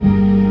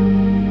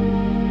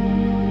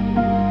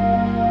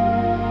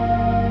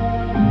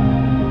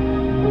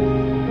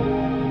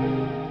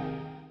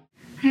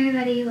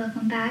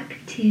back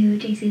to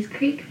JC's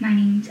Creek. My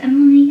name's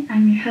Emily,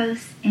 I'm your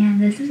host,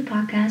 and this is a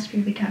podcast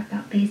where we talk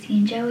about Pacey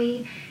and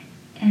Joey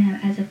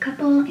as a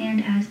couple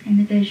and as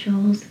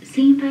individuals,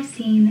 scene by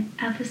scene,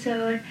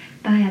 episode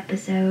by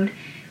episode,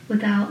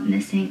 without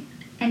missing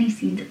any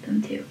scenes of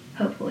them too,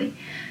 hopefully.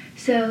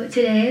 So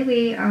today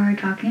we are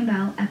talking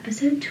about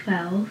episode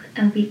 12,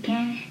 A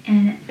Weekend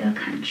in the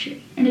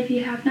Country. And if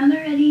you have not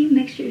already,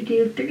 make sure to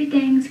do 3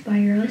 things while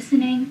you're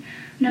listening.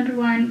 Number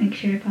 1, make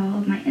sure to follow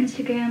my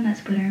Instagram,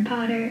 that's Glitter and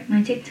Potter,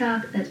 my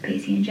TikTok, that's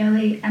Pacey and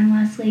Joey, and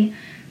lastly,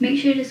 make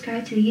sure to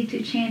subscribe to the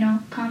YouTube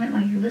channel, comment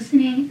while you're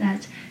listening,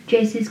 that's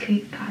JC's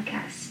Creek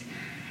Podcast.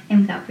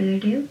 And without further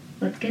ado,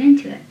 let's get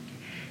into it.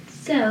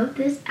 So,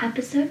 this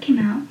episode came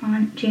out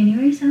on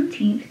January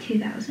 17th,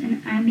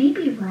 2000. I may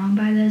be wrong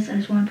by this, I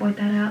just want to point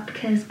that out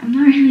because I'm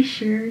not really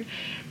sure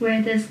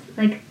where this,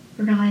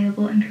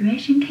 reliable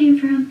information came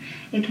from.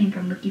 It came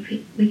from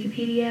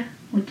Wikipedia,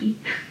 Wiki.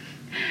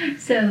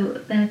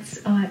 So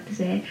that's all I have to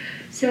say.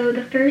 So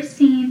the first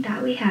scene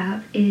that we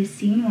have is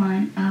scene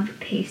 1 of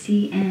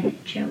Pacey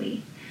and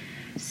Joey.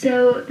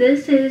 So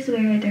this is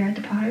where they're at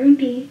the Potter and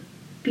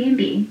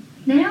B&B.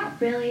 They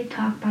don't really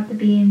talk about the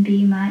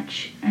B&B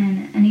much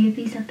in any of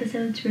these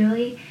episodes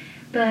really,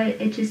 but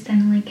it just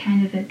suddenly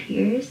kind of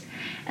appears.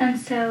 And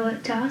so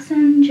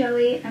Dawson,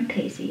 Joey, and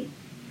Pacey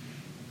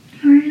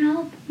are in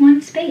all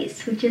one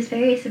space, which is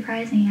very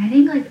surprising. I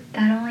think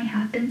that only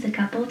happens a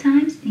couple of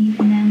times, and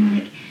even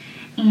then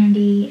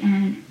Andy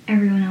and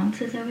everyone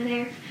else is over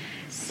there.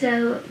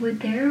 So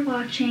they're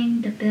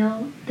watching the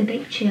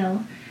Big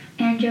Chill,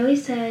 and Joey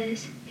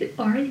says, "Who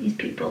are these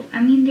people?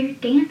 I mean, they're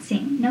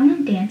dancing. No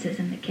one dances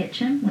in the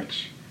kitchen,"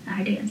 which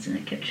I dance in the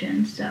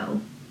kitchen,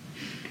 so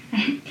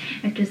I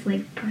just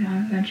put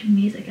on a bunch of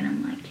music and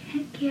I'm like,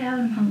 heck yeah,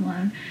 I'm home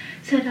alone.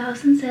 So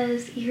Dawson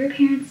says, "Your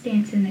parents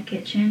dance in the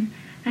kitchen."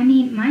 I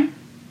mean, my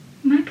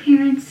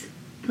parents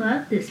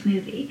love this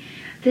movie.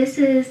 This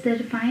is the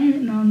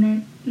defiant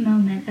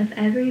moment of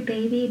every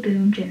baby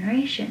boom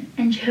generation.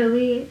 And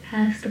Joey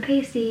asks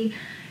Pacey,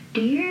 "Do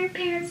your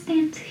parents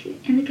dance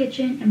in the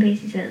kitchen?" And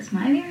Pacey says,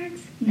 "My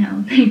parents?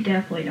 No, they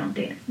definitely don't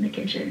dance in the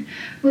kitchen."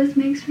 Which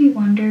makes me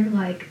wonder,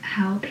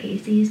 how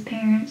Pacey's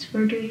parents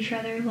were to each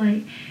other.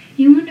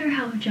 You wonder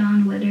how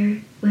John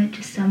Witter went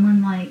to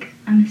someone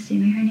I'm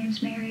assuming her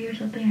name's Mary or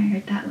something. I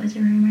heard that was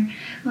a rumor.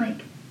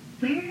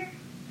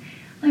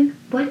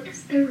 What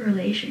is their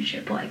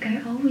relationship like?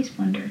 I always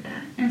wondered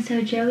that. And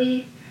so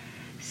Joey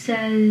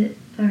said,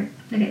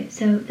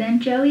 so then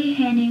Joey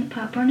handing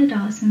popcorn to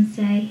Dawson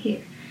say,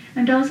 "Here."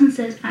 And Dawson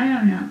says, "I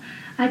don't know.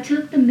 I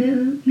took the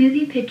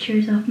movie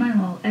pictures off my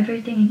wall,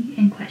 everything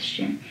in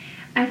question.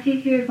 I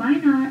figured why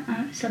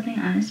not something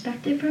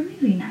unexpected for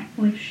movie night,"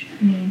 which,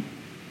 I mean,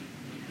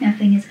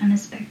 nothing is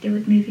unexpected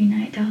with movie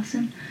night,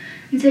 Dawson.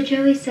 And so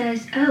Joey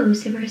says, "Oh,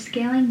 so we're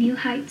scaling new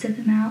heights of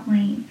the Mount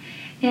Lane."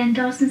 And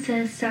Dawson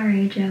says,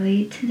 "Sorry,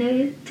 Joey,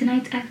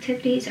 tonight's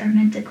activities are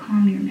meant to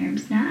calm your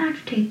nerves, not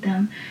agitate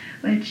them,"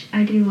 which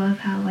I do love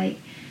how,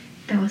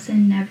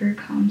 Dawson never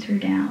calms her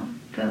down,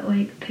 but,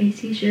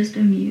 Pacey's just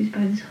amused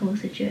by this whole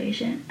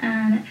situation.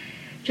 And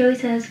Joey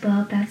says,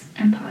 "Well, that's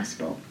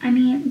impossible. I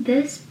mean,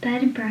 this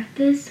bed and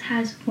breakfast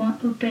has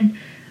open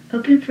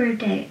for a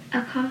day,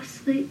 a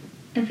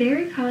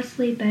very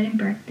costly bed and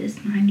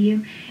breakfast, mind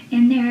you,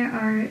 and there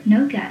are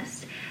no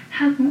guests.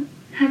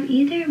 Have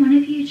either one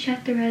of you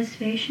checked the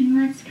reservation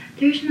list?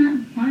 There's not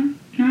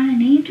a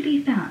name to be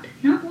found.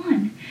 Not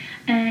one."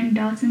 And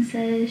Dawson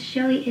says,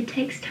 "Joey, it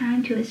takes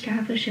time to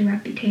establish a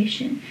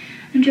reputation."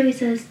 And Joey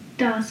says,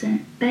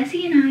 "Dawson,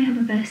 Bessie and I have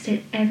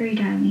invested every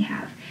dime we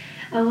have.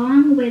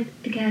 Along with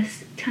the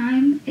guests,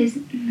 time is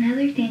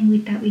another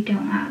thing that we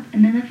don't have."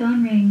 And then the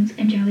phone rings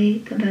and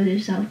Joey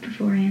composes herself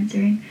before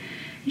answering.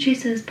 And she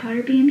says,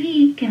 "Potter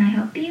B&B, can I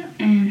help you?"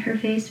 And her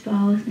face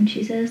falls and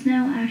she says,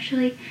 "No,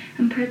 actually,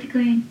 I'm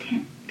perfectly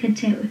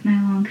content with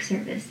my long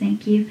service,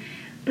 thank you.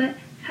 But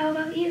how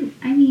about you?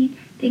 I mean,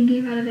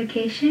 thinking about a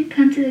vacation?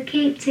 Come to the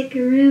Cape, take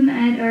a room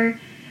at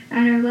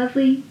our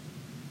lovely..."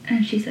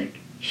 And she's like,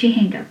 "She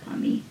hang up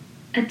on me.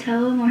 A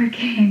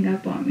telemarketer hang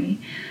up on me."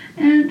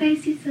 And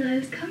Pacey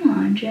says, "Come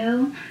on,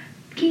 Joe.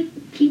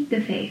 Keep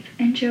the faith."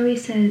 And Joey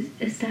says,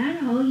 "Is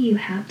that all you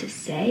have to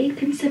say,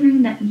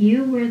 considering that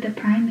you were the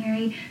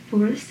primary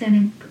force that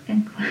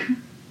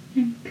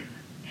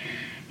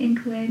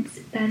includes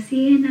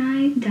Bessie and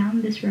I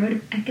down this road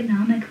of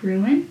economic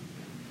ruin?"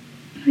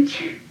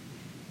 Which,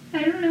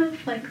 I don't know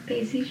if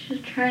Pacey's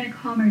just trying to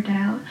calm her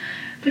down,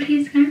 but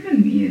he's kind of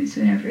amused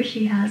whenever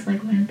she has one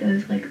of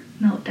those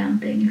meltdown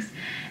things.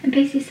 And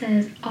Pacey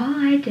says, "All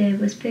I did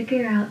was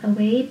figure out a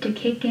way to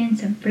kick in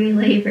some free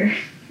labor."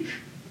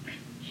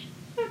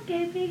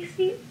 Okay,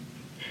 Pacey.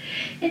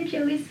 And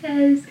Joey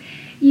says,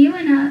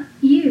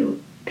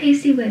 you,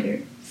 Pacey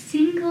Witter,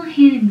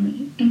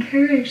 single-handedly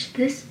encouraged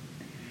this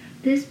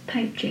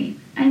pipe dream.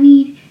 I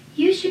mean,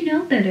 you should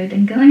know better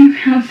than going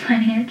around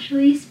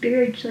financially,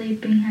 spiritually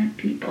behind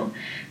people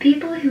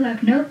who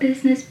have no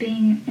business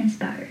being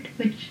inspired.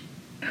 Which,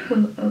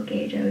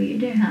 okay, Joey, you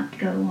didn't have to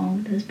go along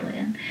with this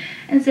plan.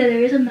 And so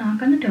there is a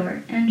knock on the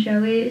door, and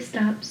Joey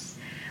stops,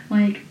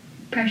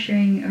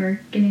 pressuring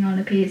or getting on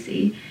to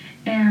Pacey.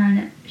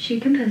 And she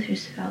composes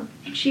herself,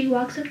 and she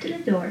walks up to the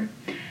door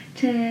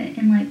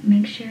and like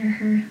make sure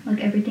her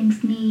like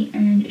everything's neat,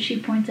 and she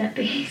points at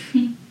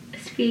Pacey's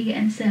feet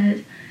and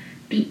says,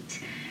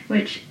 "Beat,"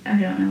 which I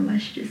don't know why,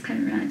 she just kind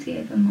of reminds me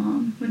of her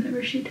mom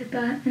whenever she did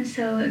that. And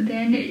so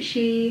then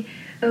she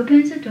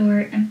opens the door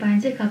and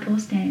finds a couple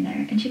standing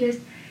there, and she goes,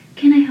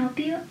 "Can I help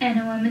you?" And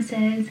a woman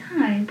says,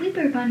 "Hi, we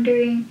were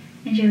wondering,"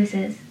 and Joey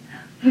says,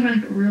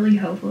 like really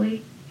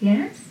hopefully,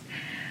 "Yes."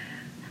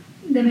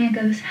 The man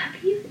goes,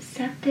 "Have you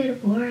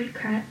accepted Lord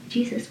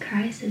Jesus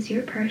Christ as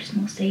your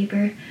personal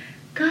savior?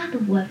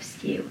 God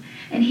loves you."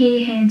 And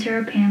he hands her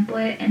a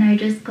pamphlet, and I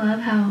just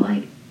love how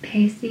like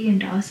Pacey and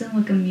Dawson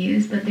look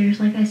amused, but there's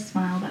like a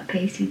smile that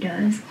Pacey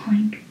does.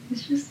 Like,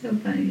 it's just so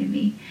funny to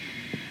me.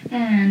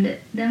 And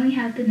then we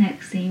have the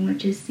next scene,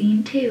 which is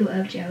scene 2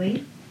 of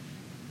Joey.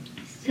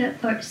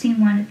 Or scene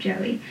 1 of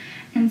Joey.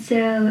 And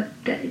so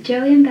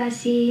Joey and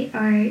Bessie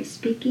are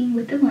speaking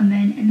with the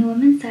woman, and the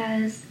woman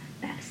says,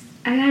 "Bess,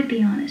 I gotta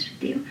be honest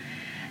with you.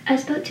 I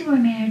spoke to our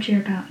manager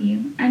about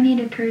you. I made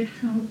a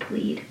personal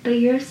plea, but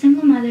you're a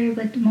single mother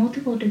with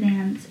multiple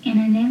demands and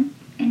an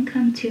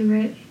income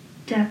to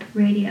depth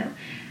radio.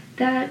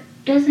 That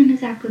doesn't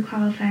exactly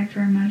qualify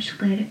for a much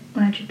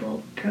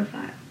legible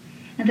profile."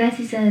 And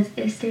Bessie says,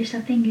 "Is there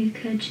something you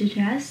could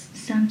suggest?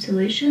 Some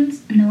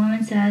solutions?" And the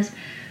woman says,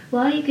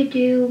 "Well, you could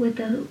do what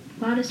a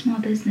lot of small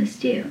business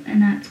do,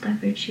 and that's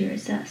leverage your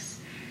assess."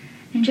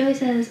 And Joey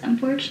says,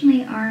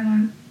 "Unfortunately,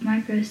 our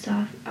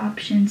Microsoft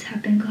options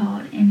have been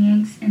called and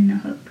yanks in the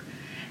hook."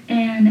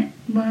 And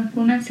the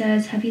woman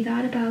says, "Have you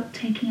thought about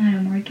taking out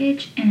a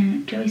mortgage?"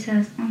 And Joey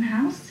says, "On the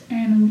house?"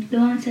 And the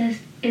woman says,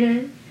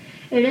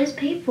 It is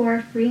paid for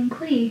free and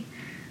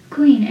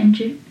clean."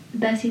 And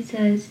Bessie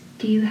says,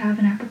 "Do you have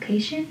an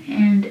application?"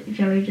 And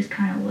Joey just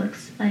kind of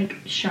looks like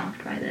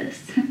shocked by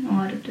this in a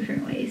lot of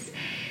different ways.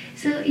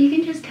 So you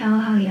can just tell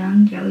how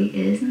young Joey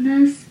is in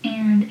this,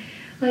 and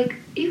like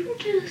you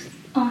can just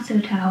also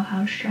tell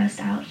how stressed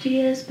out she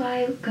is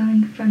by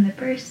going from the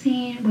first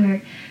scene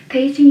where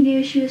Pacey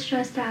knew she was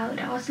stressed out,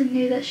 Dawson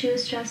knew that she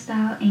was stressed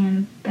out,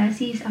 and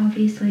Bessie's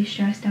obviously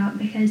stressed out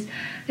because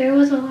there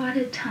was a lot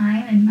of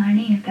time and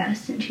money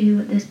invested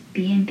into this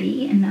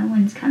B&B and no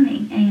one's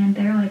coming, and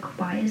they're like,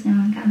 "Why is no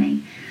one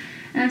coming?"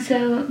 And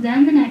so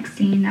then the next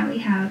scene that we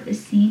have is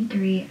scene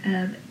 3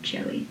 of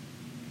Joey,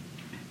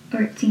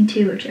 or scene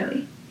 2 of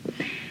Joey.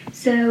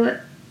 So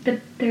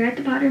they're at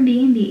the bottom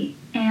B&B,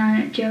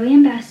 and Joey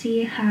and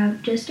Bessie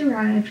have just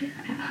arrived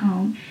at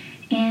home,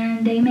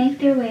 and they make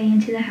their way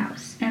into the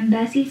house. And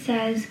Bessie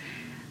says,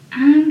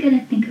 "I'm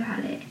gonna think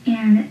about it."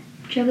 And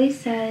Joey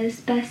says,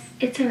 "Bess,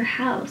 it's our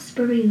house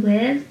where we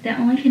live, the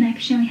only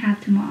connection we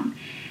have to Mom.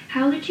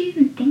 How did you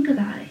even think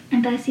about it?"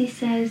 And Bessie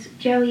says,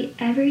 "Joey,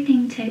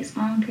 everything takes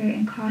longer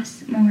and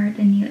costs more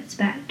than you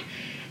expect.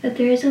 If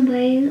there is a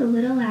way a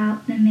little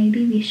out, then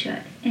maybe we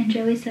should." And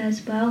Joey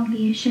says, "Well,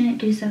 you shouldn't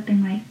do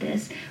something like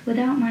this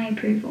without my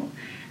approval.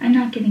 I'm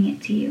not giving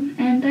it to you."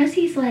 And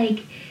Bessie's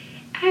like,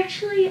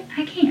 "Actually,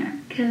 I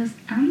can't, because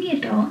I'm the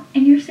adult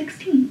and you're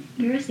 16.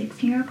 You're a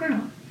 16-year-old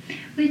girl."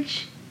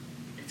 Which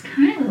is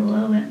kind of a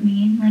little bit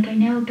mean. Like, I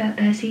know that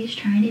Bessie's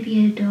trying to be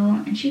an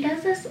adult, and she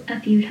does this a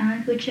few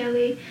times with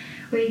Joey,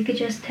 where you could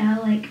just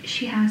tell, like,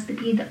 she has to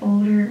be the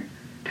older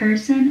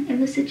person in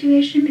the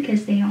situation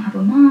because they don't have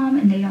a mom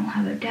and they don't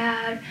have a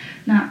dad,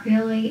 not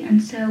really.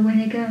 And so when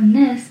they go in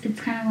this,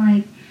 it's kind of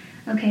like,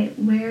 okay,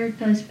 where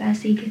does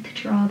Bessie get to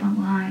draw the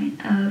line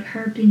of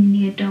her being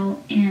the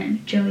adult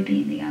and Joey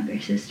being the younger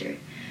sister?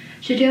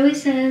 So Joey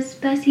says,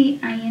 "Bessie,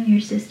 I am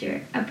your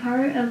sister, a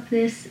part of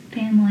this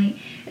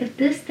family. If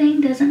this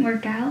thing doesn't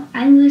work out,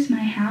 I lose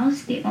my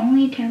house, the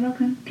only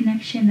terrible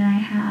connection that I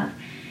have."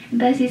 And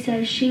Bessie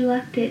says, "She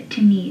left it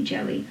to me,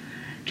 Joey.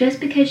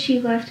 Just because she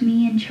left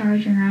me in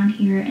charge around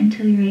here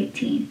until you're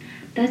 18.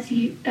 That's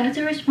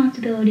a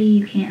responsibility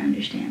you can't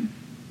understand."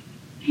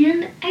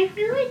 And I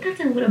feel like that's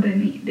a little bit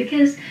mean,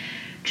 because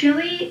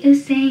Joey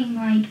is saying,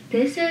 like,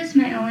 this is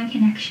my only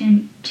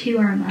connection to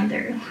our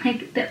mother.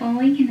 Like, the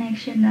only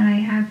connection that I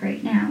have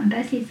right now. And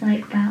Bessie's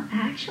like, "Well,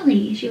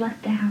 actually, she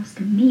left the house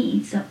to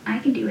me, so I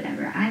can do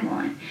whatever I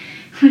want."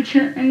 Which,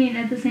 I mean,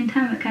 at the same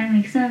time, it kind of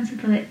makes sense,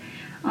 but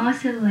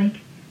also, like,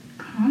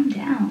 calm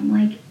down.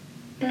 Like,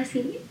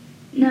 Bessie,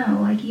 no,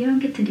 like, you don't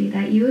get to do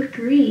that. You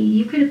agree.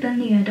 You could have been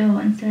the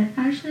adult and said,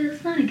 "Actually,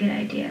 that's not a good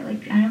idea.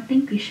 Like, I don't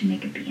think we should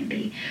make a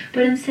B&B.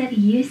 But instead,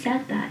 you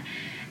said that.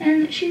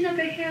 And she's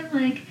over here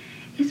like,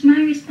 "It's my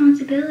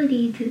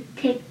responsibility to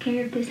take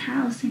care of this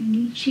house,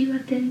 and she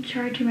left it in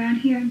charge around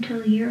here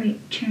until you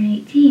turn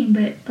 18,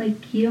 but,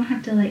 like, you don't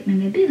have to, like,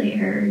 manipulate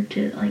her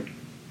to, like,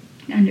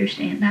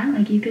 understand that.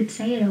 Like, you could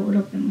say it a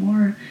little bit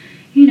more,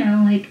 you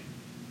know, like,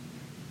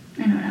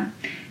 I don't know."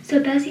 So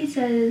Bessie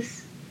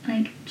says,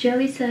 like,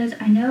 Joey says,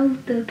 "I know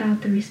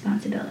about the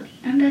responsibility."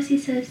 And Bessie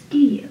says, "Do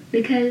you?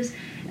 Because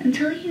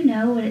until you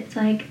know what it's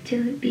like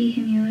to be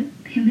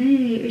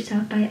humiliate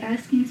yourself by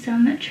asking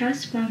some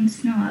trust fund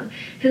snob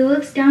who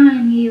looks down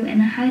on you in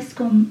a high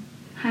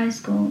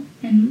school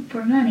and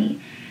for money,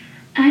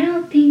 I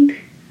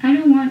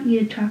don't want you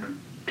to talk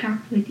talk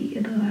with you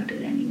about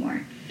it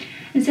anymore.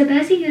 And so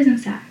Bessie goes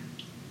inside.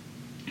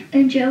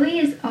 And Joey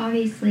is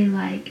obviously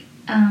like,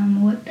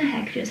 what the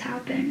heck just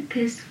happened?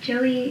 Because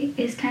Joey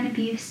is kind of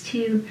used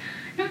to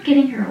not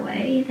getting her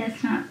way.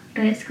 That's not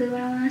basically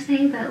what I want to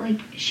say, but like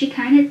she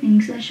kind of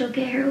thinks that she'll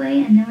get her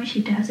way, and then when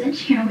she doesn't,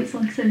 she always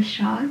looks so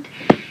shocked.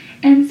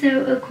 And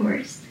so, of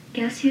course,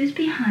 guess who's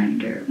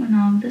behind her when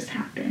all of this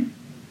happened?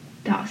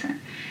 Dawson.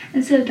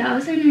 And so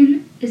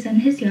Dawson is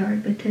in his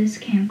yard with his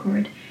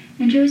camcorder,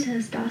 and Joey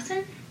says,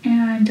 Dawson?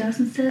 And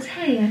Dawson says,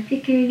 hey, I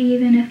figured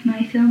even if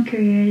my film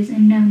career is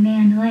in no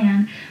man's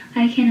land,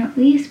 I can at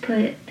least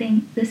put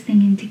this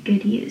thing into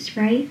good use,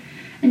 right?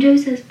 And Joey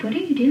says, what are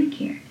you doing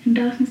here? And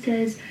Dawson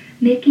says,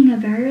 making a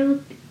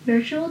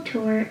virtual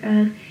tour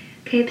of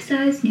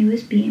Capeside's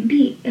newest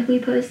B&B. If we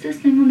post this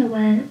thing on the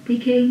web, we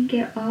can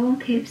get all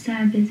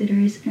Capeside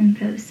visitors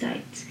info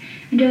sites.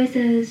 And Joey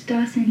says,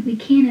 Dawson, we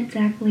can't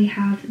exactly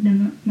have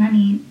the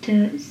money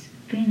to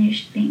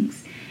finish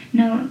things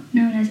known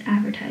as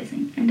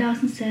advertising. And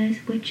Dawson says,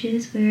 which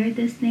is where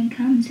this thing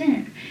comes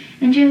in.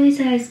 And Joey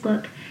says,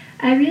 look,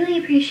 I really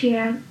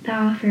appreciate the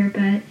offer,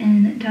 but,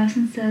 and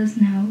Dawson says,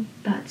 no,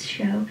 buts,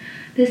 show.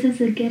 This is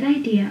a good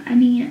idea. I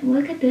mean,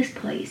 look at this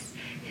place.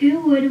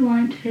 Who wouldn't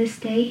want to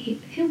stay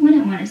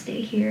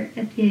here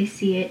if they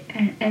see it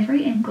at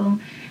every angle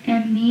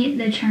and meet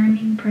the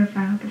charming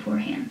profile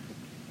beforehand?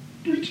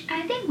 Which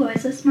I think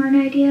was a smart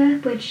idea,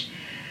 which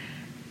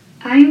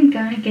I'm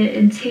going to get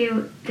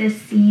into this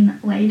scene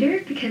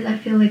later because I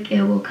feel like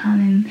it will come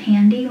in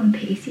handy when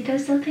Pacey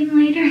does something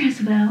later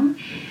as well.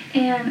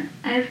 And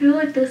I feel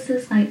like this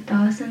is like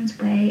Dawson's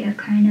way of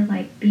kind of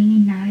like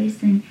being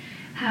nice and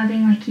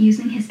having like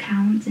using his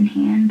talents in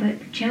hand,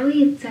 but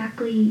Joey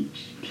exactly,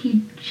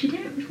 she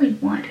didn't really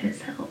want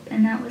his help,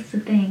 and that was the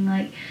thing.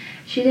 Like,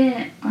 she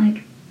didn't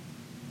like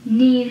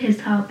need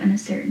his help in a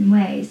certain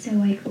way, so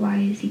like why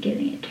is he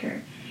giving it to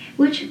her?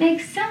 Which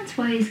makes sense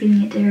why he's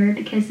giving it to her,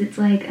 because it's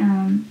like,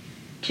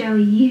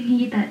 Joey, you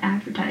need that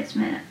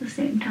advertisement at the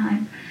same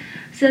time.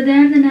 So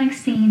then the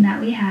next scene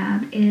that we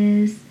have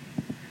is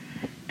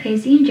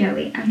Pacey and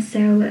Joey, and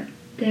so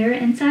they're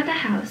inside the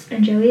house,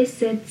 and Joey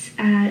sits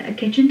at a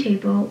kitchen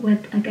table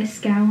with like a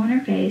scowl on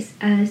her face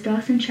as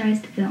Dawson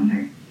tries to film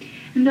her.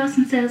 And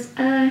Dawson says,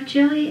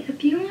 Joey,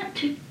 if you want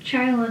to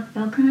try to look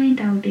welcoming,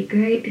 that would be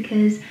great,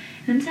 because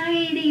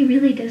anxiety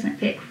really doesn't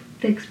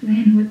fix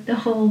in with the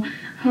whole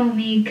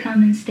homie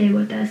come and stay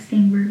with us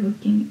thing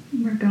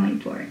we're going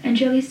for. And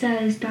Joey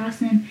says,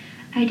 Dawson,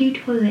 I do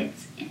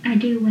toilets, I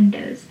do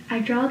windows. I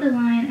draw the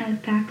line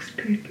at facts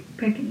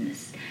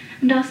prickiness.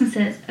 And Dawson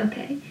says,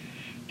 okay.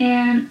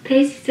 And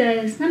Pacey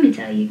says, let me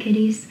tell you,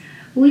 kiddies,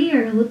 we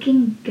are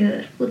looking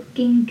good.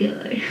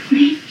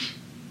 Which,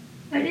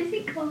 why does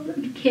he call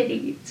them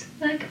kitties?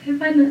 Like, I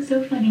find that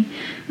so funny.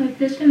 Like,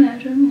 just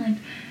imagine, like,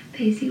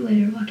 Pacey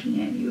later walking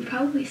in. You would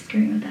probably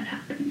scream if that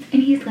happens.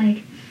 And he's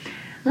like,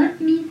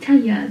 let me tell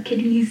ya,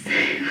 kiddies,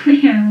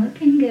 we are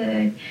looking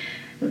good.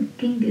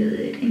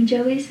 And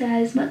Joey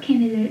says, what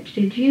candidate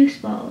did you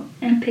swallow?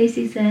 And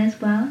Pacey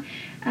says, well,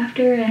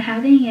 after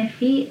having a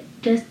feat,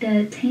 just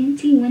a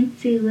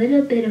teensy-weensy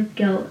little bit of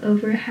guilt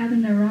over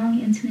having the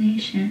wrong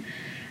intonation,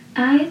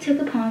 I took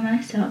upon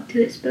myself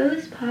to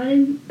expose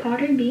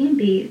Potter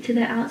B&B to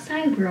the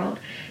outside world,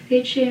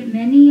 featuring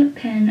many a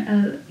pen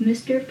of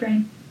Mr.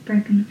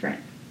 Frankenfred.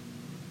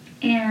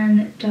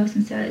 And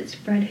Dawson says,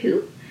 Fred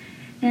who?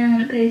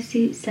 And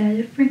Pacey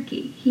said,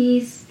 Frankie.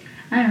 He's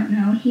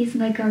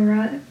like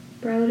a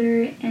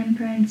broader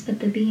imprint of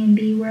the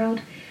B&B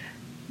world,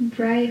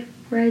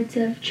 writes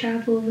of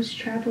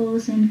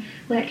travels and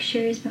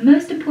lectures, but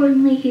most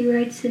importantly, he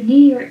writes the New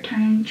York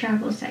Times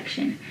travel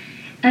section.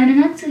 And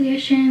in that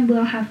edition,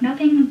 we'll have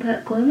nothing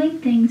but glowing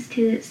things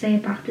to say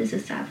about this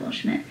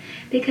establishment,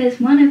 because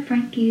one of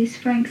Frank's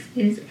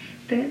is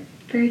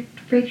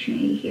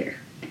frictionally here.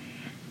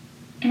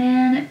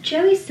 And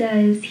Joey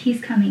says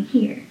he's coming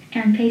here,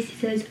 and Pacey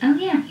says, oh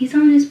yeah, he's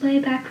on his way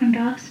back from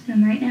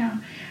Dawson right now,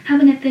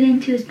 having to fit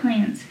into his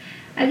plans.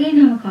 I gave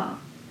him a call.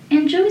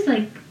 And Joey's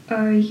like,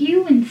 are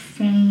you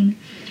insane?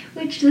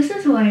 Which, this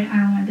is what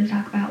I wanted to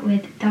talk about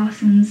with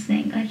Dawson's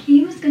thing. Like,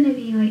 he was gonna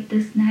be like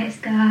this nice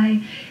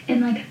guy and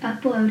like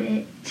upload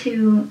it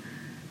to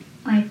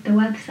like the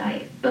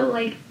website, but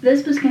like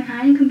this was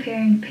kind of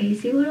comparing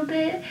Pacey a little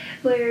bit,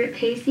 where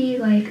Pacey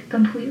like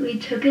completely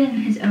took it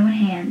in his own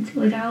hands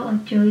without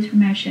like Joey's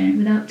permission,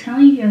 without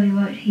telling Joey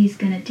what he's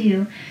gonna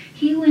do.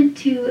 He went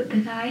to the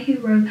guy who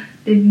wrote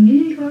the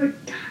New York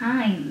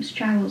Times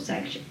travel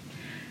section.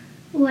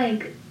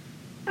 Like,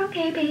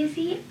 okay,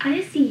 Pacey,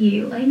 I see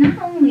you. Like, not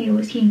only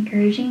was he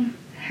encouraging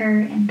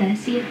her and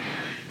Bessie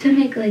to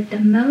make like the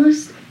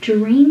most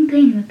dream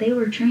thing that they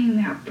were dreaming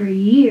about for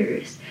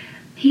years,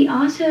 he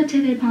also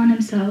took it upon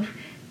himself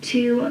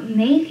to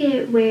make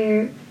it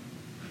where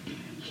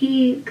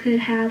he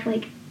could have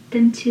like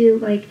them to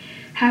like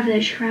have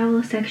the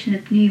travel section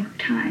of New York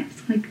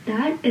Times. Like,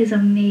 that is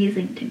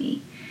amazing to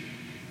me.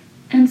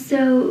 And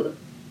so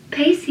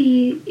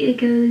Pacey, it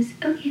goes,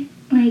 okay,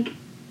 like,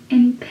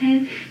 and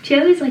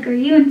Joey's like, are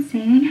you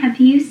insane? Have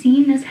you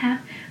seen this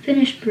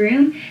finished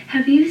broom.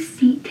 Have you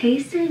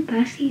tasted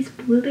Bessie's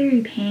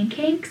blueberry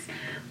pancakes?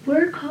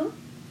 We're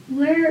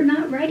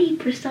not ready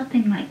for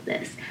something like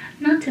this.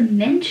 Not to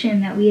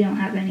mention that we don't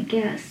have any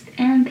guests.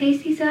 And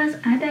Pacey says,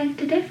 I beg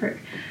to differ.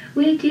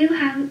 We do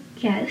have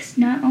guests.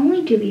 Not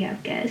only do we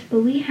have guests,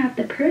 but we have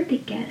the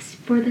perfect guests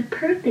for the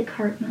perfect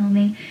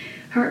heartwarming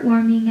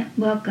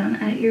welcome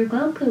at your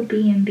local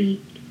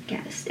B&B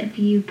guest, if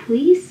you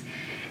please.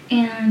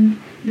 And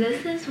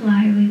this is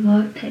why we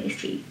love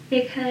Pacey,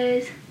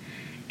 because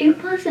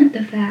it wasn't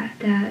the fact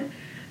that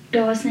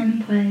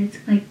Dawson was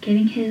like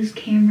getting his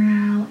camera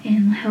out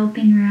and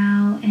helping her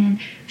out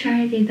and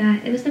trying to do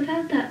that. It was the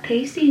fact that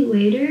Pacey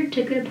later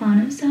took it upon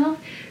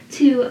himself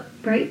to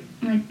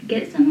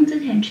get someone's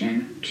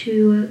attention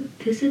to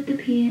visit the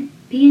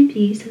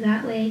B&B so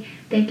that way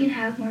they can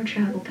have more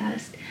travel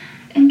guests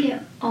and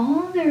get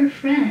all their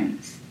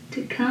friends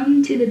to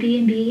come to the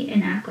B&B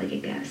and act like a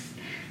guest.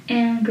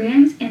 And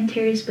Grams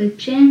enters with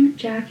Jen,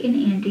 Jack, and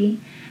Andy.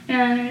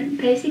 And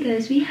Pacey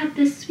goes, we have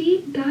this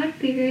sweet,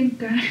 God-fearing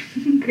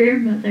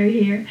grandmother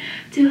here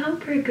to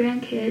help her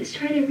grandkids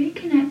try to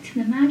reconnect to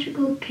the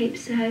magical Cape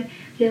Side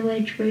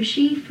village where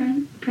she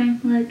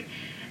first looked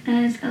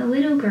as a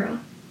little girl.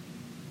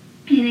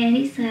 And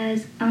Andy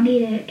says, I'll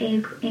need an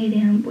 8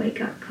 a.m.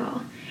 wake-up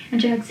call. And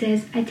Jack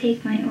says, I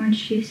take my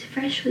orange juice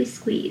freshly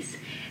squeezed.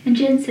 And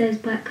Jen says,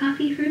 black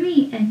coffee for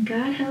me, and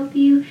God help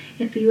you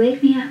if you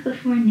wake me up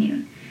before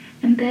noon.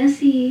 And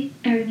Pacey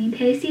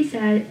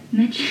said,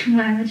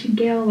 mentioned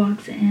Gail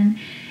walks in.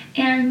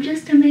 And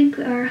just to make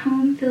our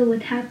home filled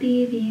with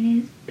happy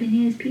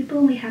Viennese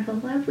people, we have a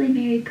lovely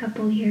married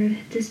couple here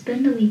to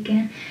spend the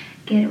weekend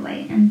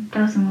getaway. And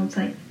Dawson looks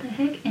like, what the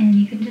heck? And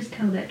you can just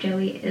tell that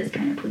Joey is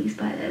kind of pleased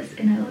by this,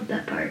 and I love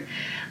that part.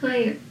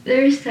 Like,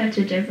 there's such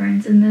a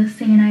difference in this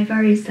scene. I've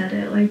already said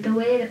it. Like, the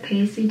way that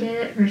Pacey did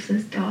it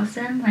versus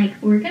Dawson, like,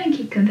 we're gonna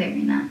keep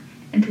comparing that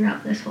and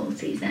throughout this whole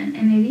season,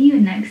 and maybe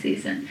even next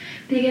season,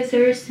 because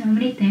there are so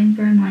many things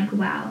where I'm like,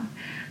 wow,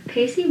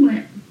 Pacey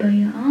went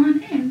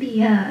beyond and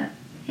beyond,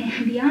 I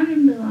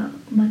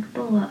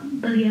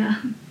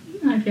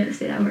can't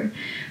say that word.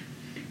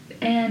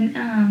 And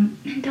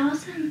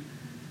Dawson,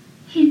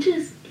 he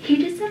just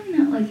something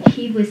that like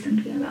he was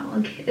thinking about,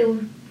 like it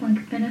was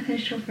like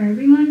beneficial for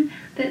everyone,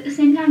 but at the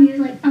same time he was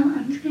like, oh,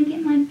 I'm just gonna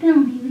get my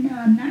film, even though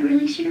I'm not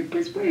really sure if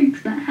this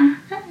works, but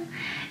haha.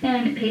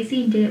 And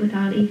Pacey did it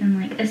without even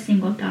like a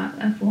single thought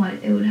of what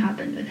it would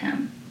happen with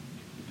him.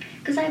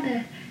 Because I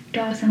bet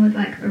Dawson would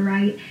like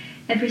write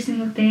every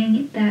single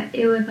thing that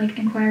it would like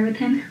inquire with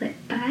him, like,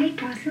 bye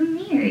Dawson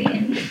Leary,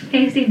 and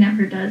Pacey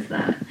never does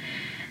that.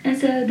 And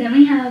so then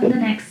we have the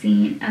next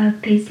scene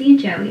of Pacey and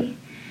Joey.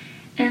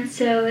 And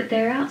so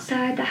they're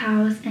outside the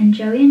house, and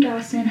Joey and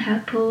Dawson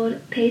have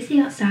pulled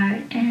Pacey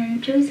outside,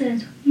 and Joey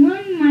says,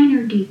 one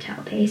minor detail,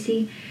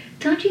 Pacey.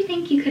 Don't you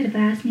think you could have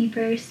asked me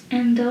first?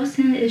 And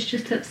Dawson is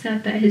just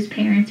upset that his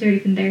parents are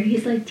even there.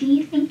 He's like, do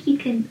you think you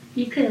could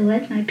have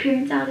let my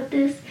parents out of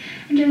this?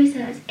 And Joey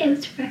says, it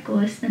was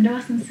reckless. And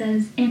Dawson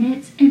says, and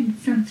it's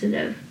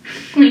insensitive.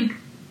 Like,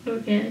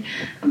 okay.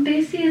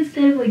 Pacey,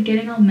 instead of like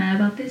getting all mad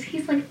about this,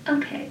 he's like,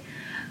 okay,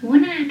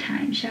 one at a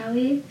time, shall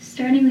we?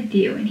 Starting with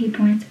you. And he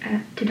points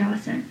to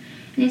Dawson.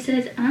 And he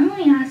says, I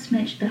only asked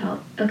Mitch to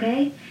help,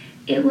 okay?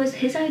 It was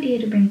his idea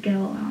to bring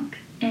Gil along.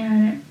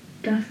 And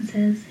Dawson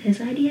says, his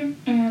idea?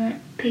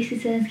 And Pacey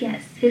says,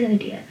 yes, his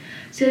idea.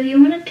 So if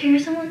you want to tear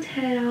someone's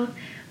head off,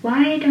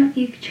 why don't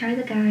you try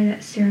the guy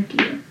that served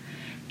you?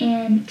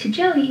 And to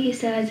Joey, he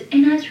says,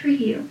 and as for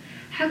you,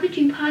 how could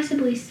you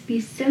possibly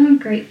be so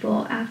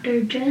ungrateful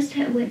after just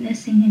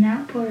witnessing an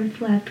outpour of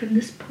love from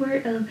the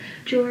support of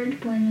George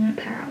Blenheim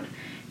Proud?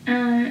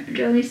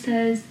 Joey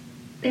says,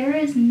 there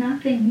is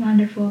nothing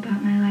wonderful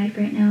about my life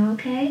right now,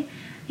 okay?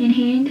 And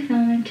handing the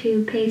phone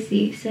to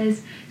Pacey,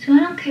 says, so I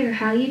don't care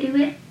how you do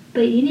it,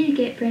 but you need to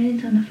get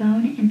Brendan on the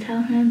phone and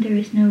tell him there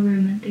is no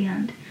room at the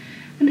end.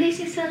 And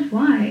Pacey says,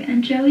 why?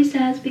 And Joey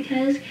says,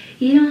 because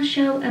you don't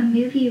show a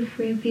movie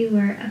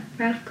reviewer a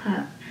rough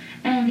cup,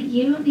 and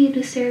you don't need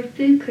to serve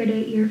food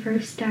critic your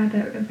first stab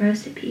at a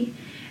recipe,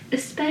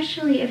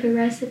 especially if a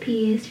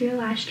recipe is your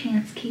last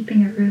chance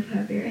keeping a roof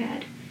over your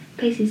head.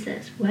 Pacey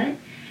says, what?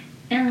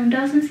 And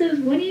Dawson says,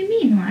 what do you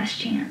mean last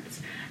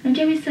chance? And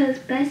Joey says,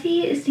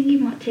 Bessie is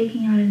thinking about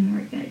taking out a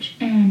mortgage.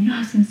 And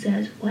Dawson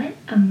says, what?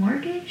 A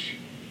mortgage?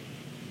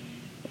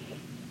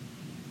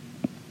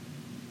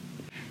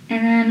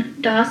 And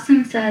then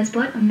Dawson says,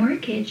 what, a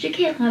mortgage? You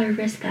can't let her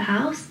risk the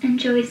house. And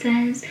Joey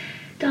says,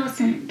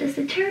 Dawson, does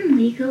the term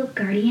legal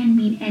guardian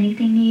mean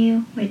anything to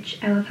you? Which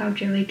I love how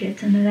Joey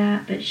gets into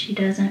that, but she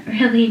doesn't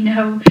really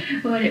know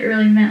what it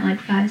really meant like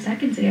 5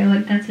 seconds ago.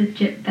 Like, that's what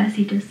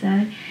Bessie just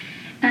said.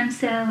 And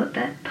so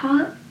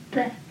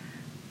that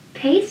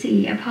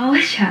Pacey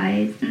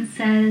apologized and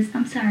says,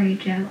 I'm sorry,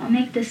 Joe. I'll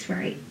make this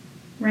right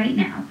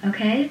now,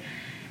 okay?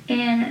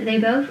 And they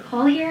both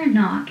all hear a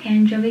knock,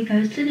 and Joey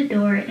goes to the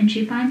door, and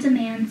she finds a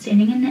man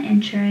standing in the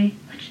entry,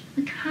 which,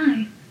 like,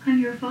 hi, I'm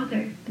your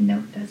father. But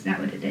no, that's not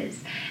what it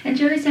is. And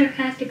Joey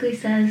sarcastically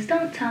says,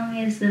 don't tell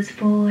me it's this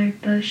Fuller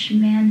Bush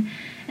man.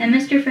 And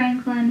Mr.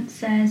 Franklin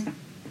says,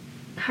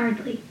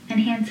 hardly, and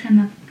hands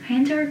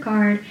her a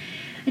card,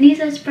 and he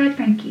says, Fred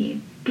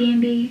Frankie,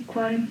 B&B,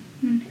 quote,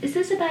 is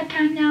this a bad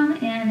time now?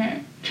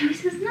 And Joey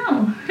says,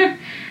 no,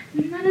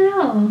 not at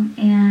all.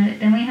 And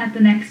then we have the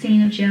next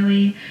scene of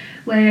Joey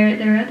where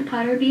they're at the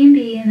Potter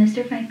B&B in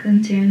Mr.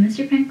 Franklin's room.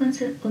 Mr.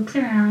 Franklin looks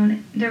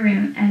around the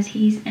room as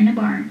he's in a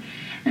barn.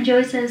 And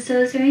Joey says,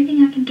 so is there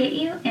anything I can get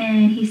you?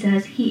 And he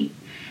says, heat.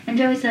 And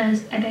Joey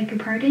says, I beg your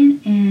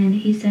pardon? And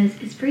he says,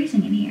 it's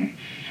freezing in here.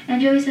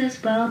 And Joey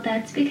says, well,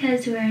 that's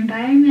because we're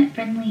environment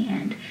friendly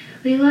and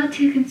we love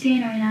to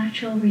consume our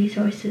natural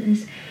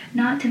resources,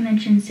 not to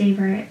mention save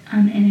our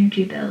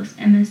energy bills.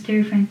 And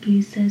Mr.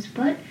 Frankie says,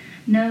 what?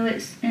 No,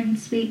 it's in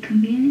sweet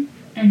convenience.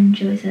 And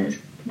Joey says,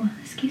 well,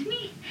 excuse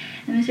me?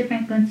 And Mr.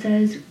 Franklin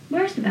says,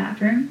 where's the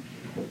bathroom?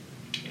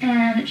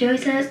 And Joey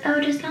says, oh,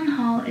 just down the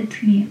hall, it's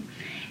commute.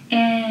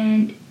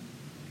 And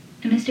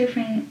Mr.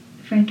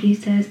 Frankie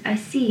says, I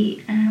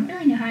see, and I don't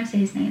really know how to say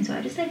his name, so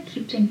I just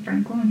keep saying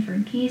Franklin and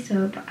Frankie,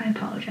 so I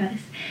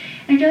apologize.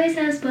 And Joey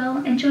says,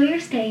 well, enjoy your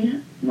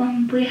stay.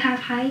 We have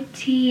high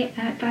tea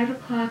at 5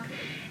 o'clock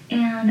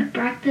and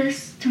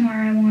breakfast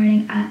tomorrow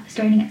morning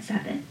starting at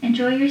 7.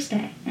 Enjoy your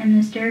stay.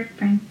 And Mr.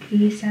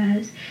 Frankie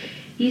says,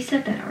 you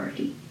said that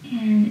already.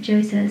 And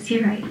Joey says,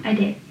 you're right, I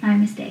did, my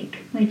mistake,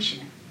 which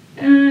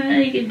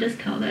you can just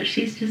tell that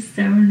she's just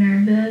so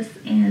nervous,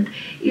 and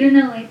even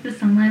though like the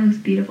sunlight looks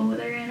beautiful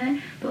with her in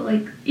it, but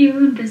like you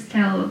can just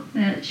tell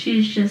that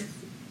she's just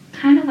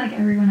kind of like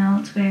everyone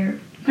else, where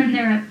when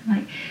they're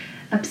like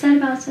upset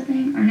about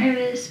something or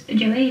nervous,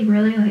 Joey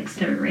really likes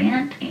to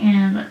rant,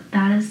 and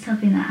that is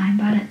something that I'm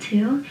bad at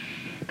too,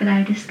 but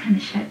I just kind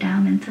of shut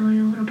down mentally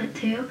a little bit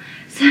too.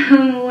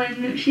 So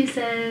when she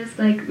says,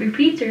 like,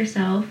 repeats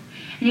herself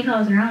and he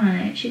calls her out on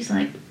it, she's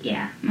like,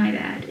 yeah, my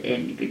bad.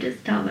 And you could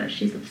just tell that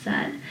she's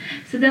upset.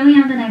 So then we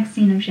have the next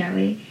scene of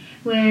Joey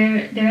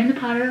where they're in the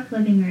Potter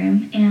living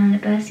room and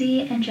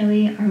Bessie and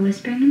Joey are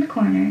whispering in the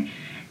corner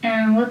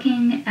and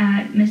looking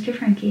at Mr.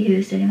 Frankie,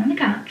 who's sitting on the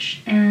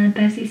couch. And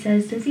Bessie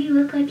says, does he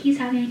look like he's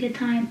having a good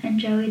time? And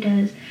Joey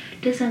does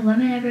a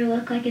lemon ever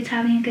look like it's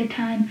having a good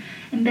time?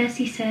 And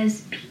Bessie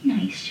says, be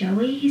nice,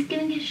 Joey, he's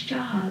doing his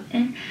job.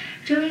 And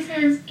Joey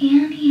says,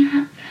 and he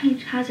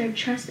has our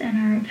trust and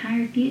our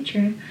entire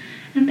future.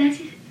 And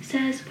Bessie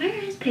says, where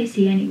is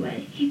Pacey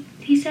anyway?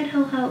 He said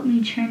he'll help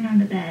me turn on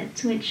the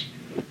beds, which,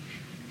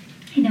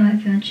 you know,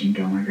 I've mentioned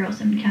Gilmore Girls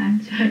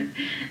sometimes, but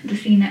the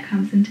scene that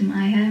comes into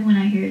my head when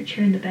I hear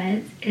turn the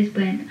beds is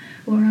when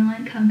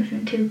Lorelai comes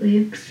into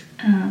Luke's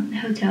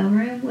hotel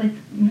room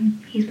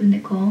when he's with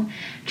Nicole.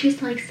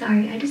 She's like,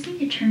 sorry, I just need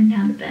to turn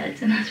down the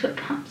beds, and that's what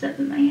pops up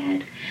in my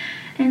head.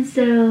 And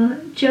so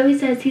Joey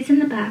says he's in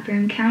the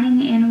bathroom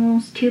counting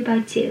animals 2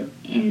 by 2,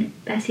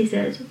 and Bessie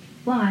says,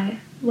 why?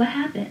 What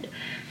happened?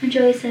 And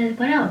Joey says,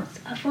 what else?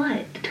 A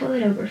flood. The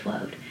toilet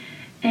overflowed.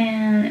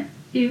 And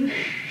you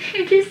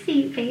just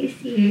see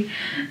Pacey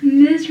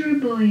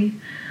miserably,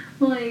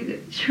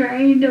 like,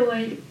 trying to,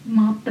 like,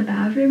 mop the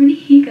bathroom, and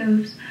he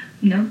goes,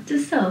 note to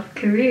self,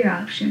 career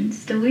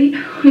options, delete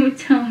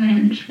hotel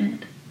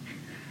management.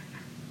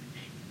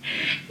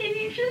 And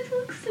he just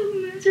looks so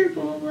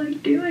miserable,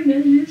 like, doing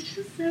it, and it's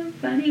just so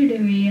funny to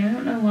me. I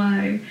don't know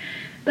why.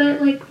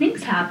 But, like,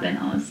 things happen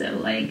also.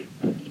 Like,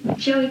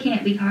 Joey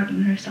can't be hard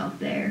on herself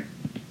there.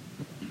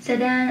 So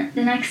then,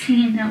 the next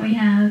scene that we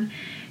have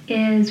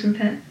is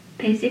where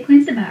Pacey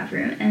cleans the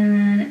bathroom, and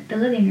then the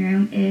living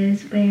room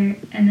is where,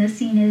 and this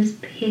scene is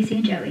Pacey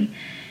and Joey.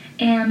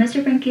 And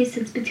Mr. Frankie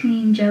sits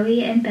between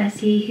Joey and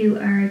Bessie, who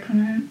are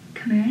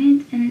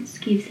committed and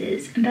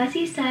excuses. And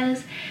Bessie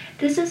says,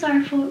 this is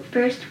our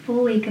first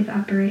full week of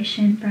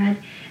Operation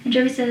Fred. And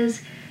Joey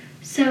says,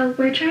 so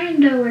we're trying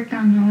to work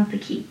on all of the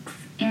kinks.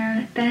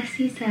 And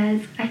Bessie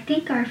says, I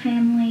think our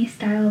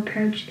family-style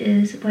approach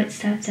is what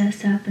sets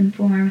us up in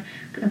form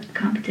of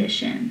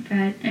competition,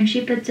 Fred. And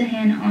she puts a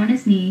hand on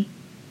his knee.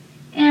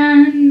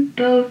 And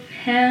both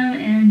him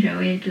and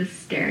Joey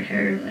just stare at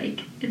her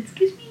like,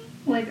 excuse me?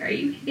 Like, are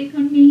you hitting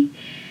on me?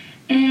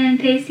 And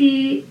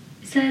Pacey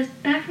says,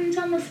 bathroom's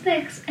almost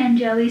fixed. And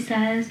Joey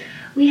says,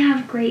 we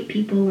have great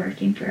people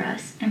working for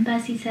us. And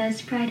Bessie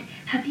says, Fred,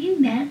 have you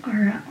met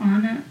our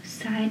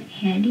on-side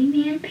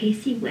handyman,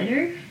 Pacey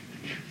Witter?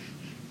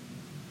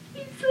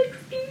 He's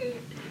 16.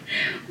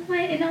 What?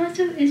 And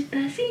also, isn't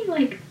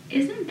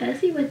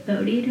Bessie with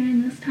Bodhi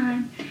during this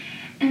time?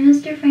 And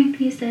Mr.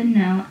 Frankie said,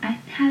 no, I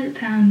haven't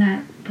found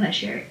that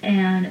pleasure.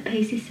 And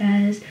Pacey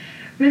says,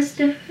 rest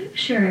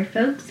assured,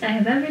 folks, I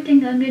have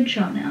everything under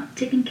control now,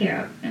 taken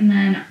care of. And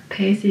then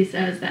Pacey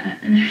says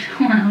that, and there's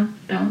a loud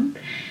thump,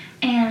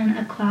 and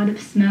a cloud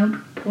of smoke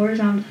pours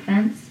off the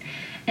fence.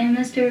 And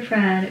Mr.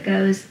 Fred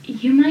goes,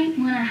 you might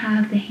want to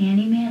have the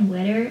handyman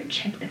Witter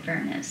check the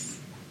furnace.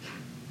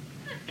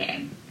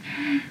 Okay.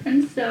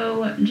 And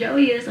so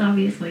Joey is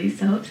obviously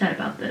so upset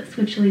about this,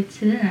 which leads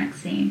to the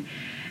next scene,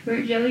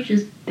 where Joey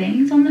just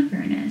bangs on the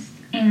furnace,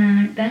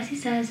 and Bessie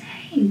says,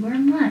 hey, we're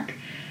in luck.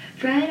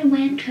 Fred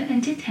went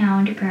into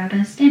town to grab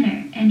us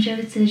dinner, and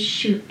Joey says,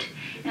 shoot.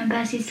 And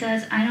Bessie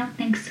says, I don't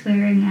think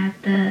swearing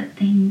at the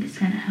thing is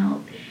gonna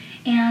help.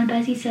 And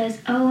Bessie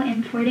says, oh,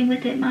 and flirting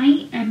with it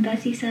might? And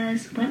Bessie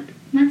says,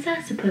 what's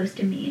that supposed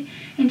to mean?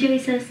 And Joey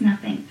says,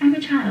 nothing. I'm a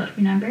child,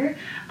 remember?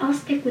 I'll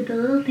stick with the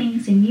little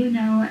things, and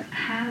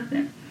have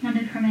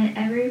wanted from it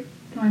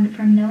everyone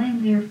from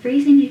knowing we are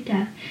freezing to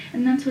death,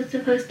 and that's what's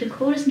supposed to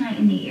coldest night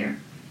in the year.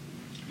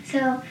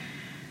 So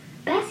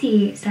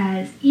Bessie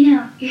says,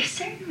 you're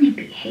certainly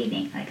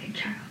behaving like a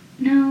child.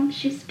 No,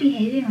 she's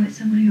behaving like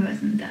somebody who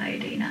has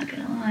anxiety, not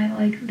gonna lie.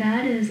 Like,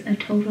 that is a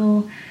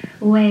total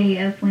way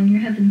of when you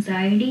have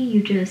anxiety,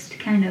 you just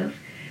kind of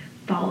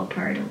fall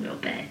apart a little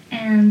bit.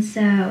 And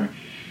so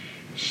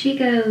she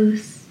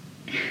goes,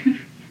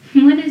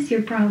 what is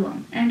your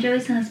problem? And Joey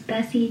says,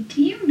 Bessie,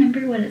 do you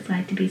remember what it's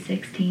like to be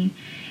 16?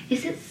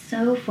 Is it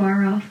so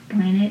far off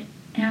planet?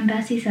 And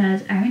Bessie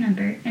says, I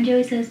remember. And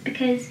Joey says,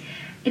 because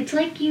it's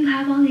like you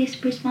have all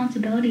these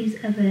responsibilities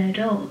of an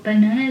adult, but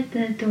none of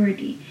the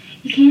authority.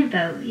 You can't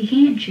vote, you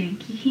can't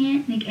drink, you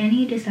can't make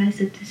any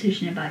decisive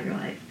decision about your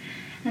life.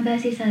 And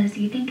Bessie says,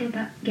 you think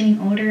about getting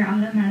older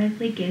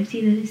automatically gives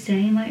you the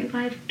say about your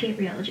life? Get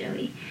real,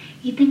 Joey.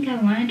 You think I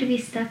wanted to be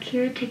stuck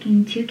here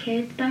taking 2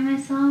 kids by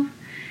myself?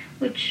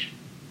 Which,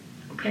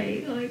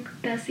 okay, like,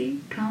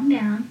 Bessie, calm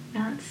down.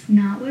 That's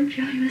not what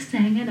Joey was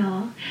saying at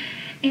all.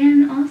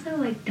 And also,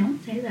 like,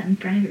 don't say that in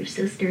front of your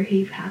sister who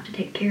you have to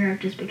take care of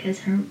just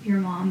because your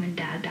mom and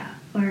dad died,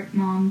 or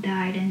mom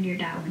died and your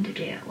dad went to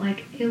jail.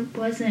 Like, it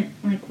wasn't,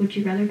 like, would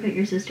you rather put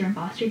your sister in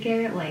foster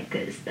care? Like,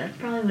 because that's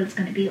probably what it's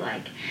going to be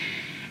like.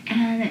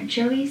 And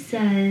Joey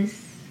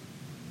says,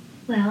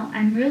 well,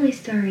 I'm really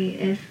sorry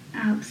if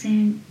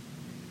Alexander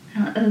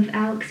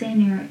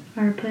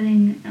are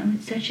putting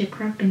such a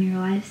crap in your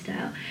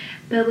lifestyle,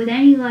 but with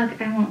any luck,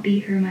 I won't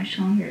be here much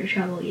longer to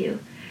trouble you.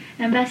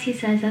 And Bessie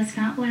says, that's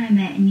not what I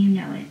meant, and you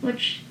know it,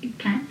 which it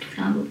kind of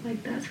sounded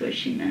like that's what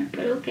she meant,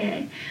 but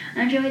okay.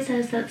 And Joey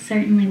says, that's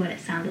certainly what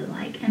it sounded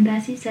like. And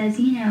Bessie says,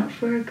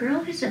 for a girl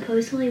who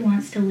supposedly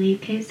wants to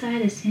leave Cape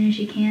Side as soon as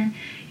she can,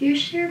 you're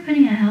sure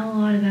putting a hell of a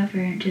lot of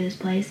effort into this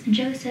place. And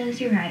Joey says,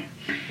 you're right.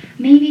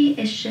 Maybe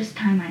it's just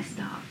time I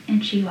stop.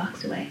 And she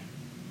walks away.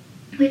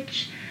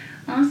 Which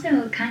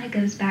also kind of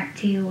goes back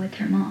to with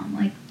her mom.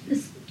 Like,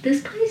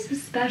 this place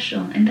is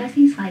special, and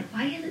Bessie's like,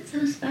 why is it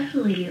so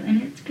special to you?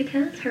 And it's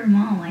because her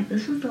mom, like,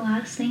 this was the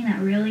last thing that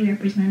really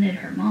represented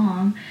her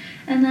mom.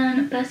 And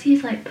then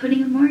Bessie's like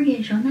putting a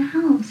mortgage on the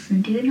house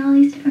and doing all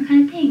these different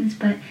kind of things,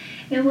 but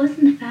it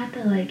wasn't the fact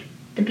that, like,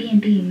 the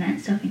B&B meant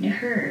something to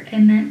her. It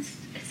meant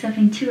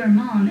something to her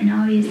mom, and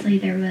obviously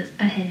there was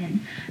a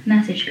hidden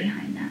message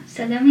behind that.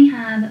 So then we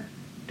have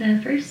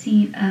the first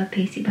scene of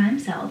Pacey by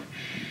himself.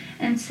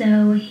 And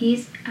so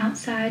he's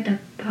outside the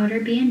Potter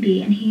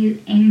B&B, and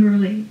he's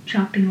angrily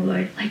chopping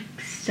wood, like,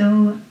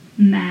 so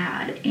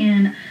mad.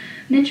 And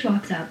Mitch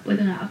walks up with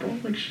an apple,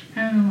 which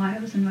I don't know why I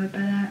was annoyed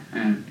by that.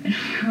 I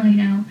don't really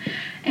know.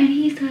 And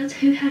he says,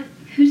 whose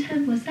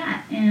head was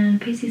that?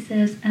 And Pacey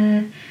says,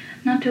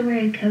 not to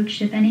worry,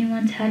 Coach. If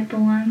anyone's head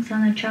belongs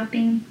on the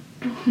chopping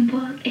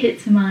block,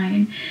 it's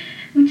mine.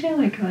 Which I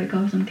like how he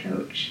calls him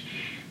Coach,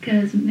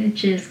 because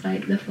Mitch is,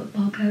 like, the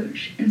football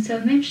coach. And so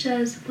Mitch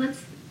says,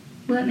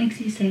 what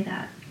makes you say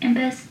that? And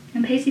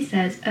Pacey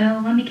says,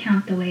 oh, let me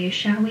count the ways,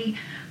 shall we?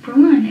 For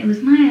one, it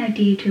was my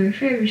idea to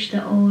refurbish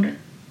the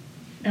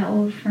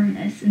old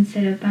furnace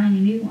instead of buying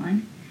a new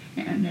one.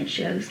 And Mitch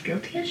goes,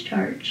 guilty as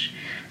charged.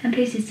 And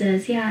Pacey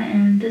says, yeah,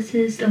 and this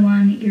is the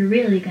one you're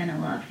really gonna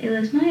love. It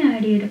was my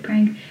idea to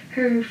prank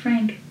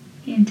Frank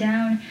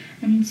down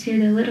into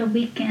the little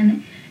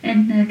weekend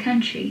in the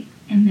country.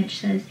 And Mitch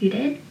says, you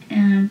did?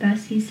 And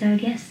Bessie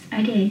said, yes,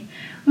 I did.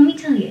 Let me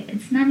tell you,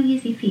 it's not an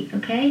easy feat,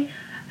 okay?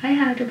 I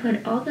had to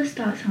put all the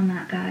stops on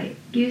that guy,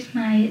 use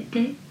my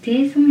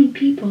dazzling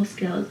people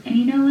skills, and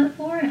you know what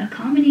for? A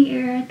comedy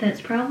era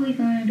that's probably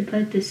going to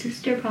put the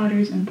Sister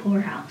Potters in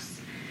poorhouse.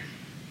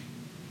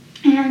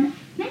 And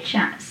Mitch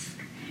asks,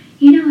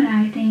 you know what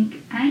I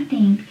think? I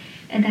think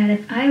that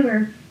if I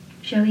were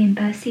Joey and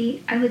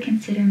Bessie, I would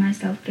consider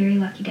myself very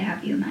lucky to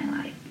have you in my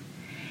life.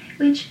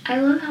 Which, I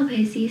love how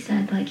Pacey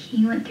said, like,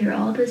 he went through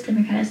all this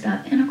different kind of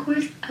stuff. And, of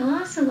course, I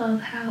also love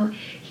how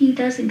he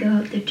doesn't go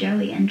up to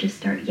Joey and just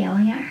start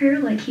yelling at her.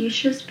 Like, he's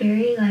just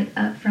very, like,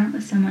 upfront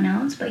with someone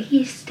else. But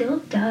he still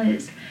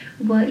does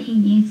what he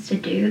needs to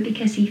do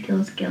because he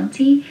feels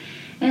guilty.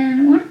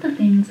 And one of the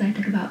things I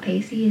think about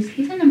Pacey is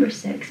he's a number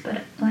 6,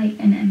 but, like,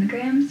 in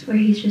Immigrants, where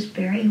he's just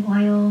very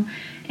loyal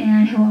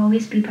and he'll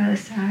always be by the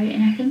side.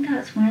 And I think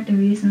that's one of the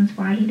reasons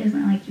why he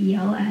doesn't, like,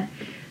 yell at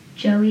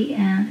Joey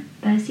and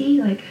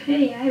Bessie, like,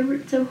 hey, I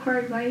worked so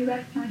hard, why are you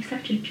acting like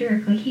such a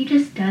jerk? Like, he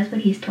just does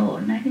what he's told,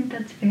 and I think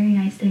that's a very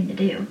nice thing to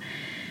do.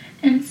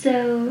 And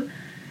so,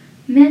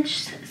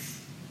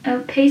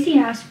 Pacey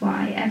asks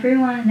why.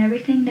 Everyone and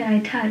everything that I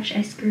touch,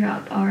 I screw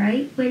up,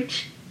 alright?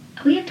 Which,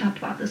 we have talked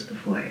about this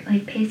before.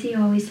 Like, Pacey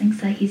always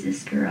thinks that he's a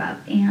screw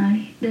up,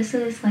 and this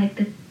is, like,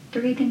 the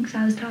 3 things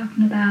I was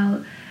talking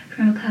about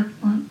from a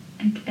couple,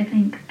 I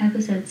think,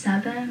 episode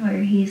 7,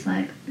 where he's,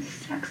 like, a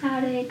sex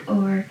addict,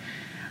 or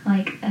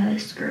like a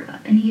screw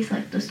up, and he's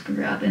like the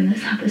screw up in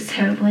this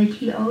episode. Like,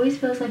 he always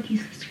feels like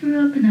he's a screw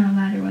up, and no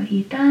matter what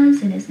he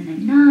does, it isn't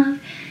enough,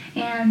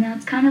 And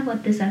that's kind of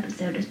what this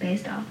episode is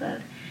based off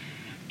of.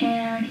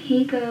 And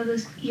he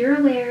goes, "You're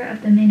aware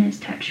of the Minas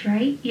touch,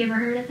 right? You ever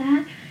heard of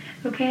that?"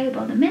 Okay,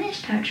 well, the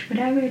Minas touch,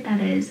 whatever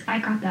that is, I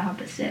got the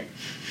opposite.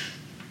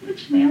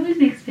 Which always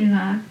makes me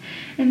laugh.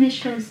 And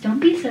Mitch says, "Don't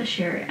be so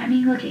sure. I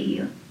mean, look at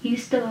you. You're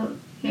still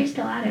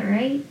at it,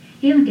 right?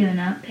 You haven't given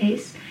up,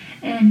 Pace.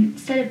 And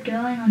instead of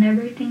dwelling on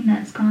everything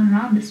that's gone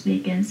wrong this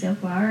weekend so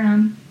far,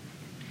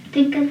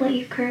 think of what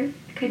you could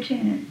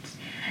change.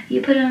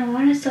 You put in a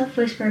lot of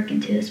selfless work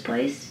into this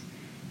place.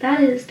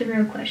 That is the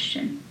real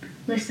question.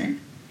 Listen,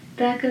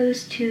 that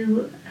goes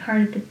to the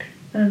heart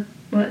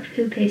of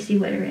who Pacey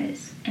Witter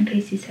is." And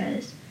Pacey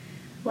says,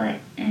 "What?"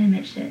 And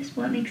Mitch says,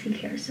 "What makes you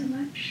care so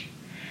much?"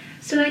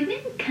 So I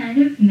think kind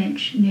of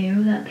Mitch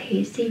knew that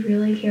Pacey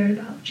really cared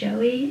about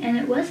Joey, and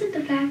it wasn't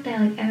the fact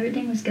that like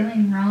everything was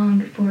going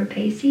wrong for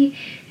Pacey,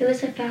 it was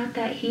the fact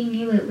that he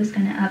knew it was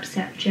gonna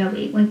upset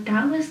Joey. Like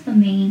that was the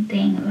main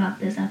thing about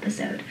this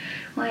episode.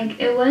 Like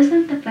it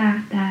wasn't the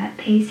fact that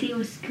Pacey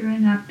was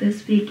screwing up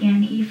this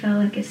weekend, he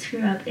felt like a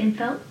screw up. It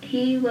felt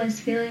he was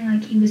feeling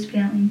like he was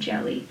failing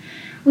Joey,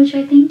 which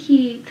I think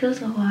he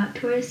feels a lot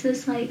towards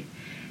this. Like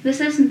this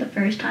isn't the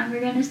first time we're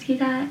going to see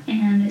that,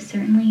 and it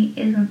certainly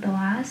isn't the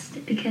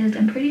last, because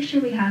I'm pretty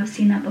sure we have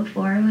seen that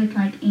before with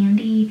like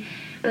Andy,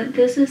 but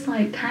this is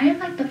like kind of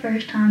like the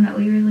first time that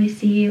we really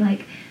see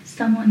like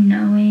someone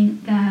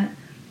knowing that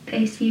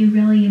Pacey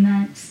really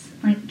meant,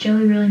 like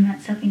Joey really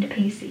meant something to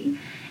Pacey.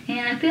 And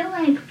I feel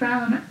like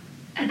from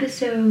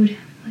episode,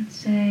 let's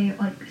say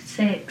like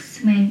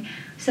 6, when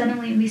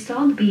suddenly we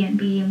saw the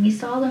B&B and we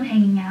saw them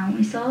hanging out, and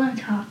we saw them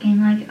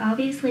talking, like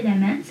obviously they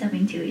meant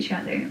something to each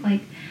other,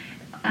 like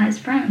as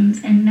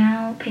friends, and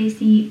now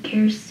Pacey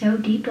cares so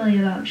deeply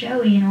about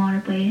Joey in a lot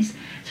of ways,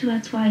 so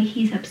that's why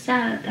he's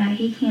upset that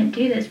he can't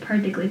do this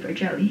particularly for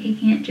Joey. He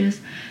can't just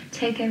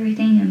take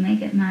everything and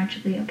make it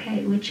magically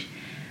okay, which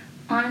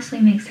honestly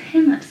makes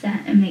him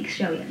upset and makes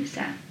Joey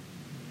upset.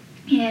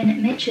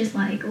 And Mitch is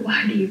like,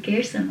 "Why do you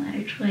care so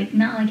much?" Like,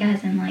 not like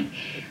as in like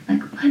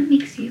what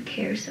makes you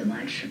care so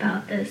much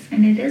about this?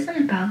 And it isn't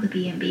about the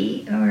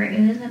B&B, or it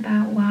isn't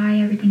about why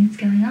everything's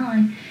going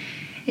on.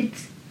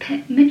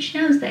 Mitch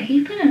knows that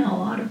he put in a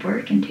lot of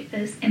work into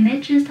this, and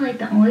Mitch is like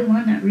the only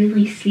one that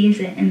really sees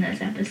it in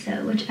this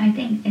episode, which I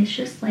think is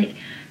just like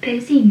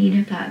Pacey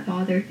needed that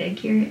father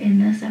figure in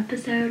this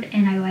episode,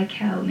 and I like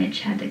how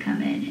Mitch had to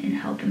come in and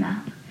help him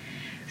out.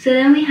 So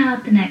then we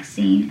have the next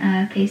scene,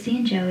 Pacey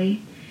and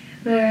Joey,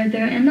 where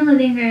they're in the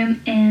living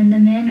room and the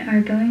men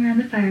are going around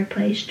the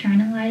fireplace trying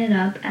to light it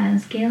up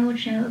as Gail,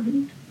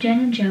 Jen,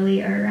 and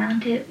Joey are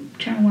around it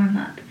trying to warm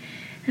up.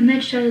 And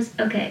Mitch says,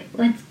 "Okay,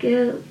 let's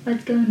go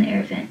in the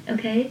air vent,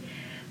 okay?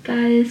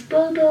 Guys,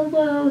 blah, blah,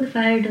 blah." The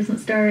fire doesn't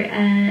start,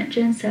 and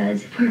Jen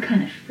says, "We're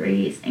gonna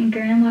freeze." And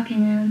Graham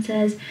walking in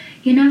says,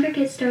 "You never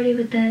get started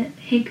with the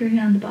hickory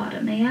on the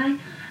bottom, may I?"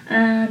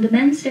 The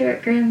men stare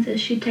at Graham as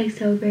she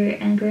takes over,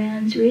 and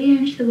Graham's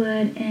rearranged the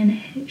wood, and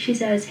she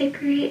says,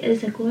 "Hickory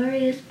is a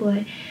glorious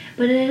wood,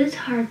 but it is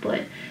hard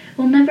wood.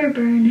 We'll never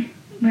burn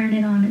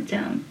it on its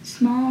own.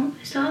 Small,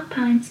 soft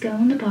pines go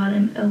on the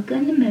bottom, oak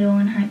in the middle,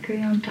 and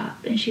hickory on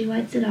top." And she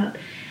lights it up,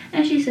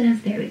 and she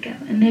says, "There we go."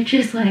 And Mitch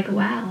is like,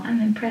 "Wow, I'm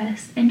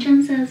impressed." And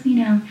Jen says,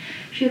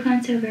 she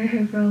climbs over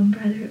her roll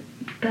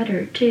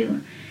butter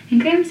too.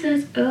 And Graham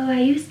says, "Oh,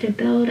 I used to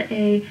build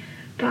a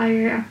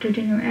fire after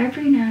dinner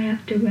every night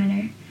after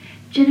winter."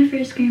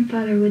 Jennifer's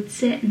grandfather would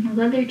sit in the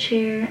leather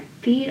chair,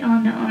 feet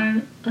on the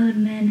arm of the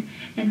men,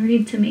 and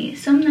read to me.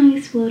 Some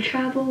nights we'll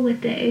travel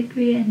with the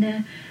hickory and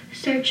the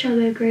search of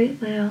a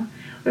great whale,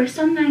 or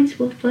some nights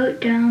we'll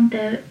float down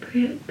the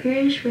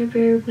Parish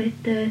River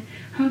with the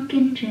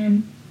Hunkin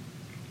Gin.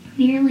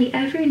 Nearly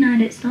every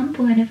night at some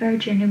point of our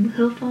journey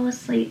he'll fall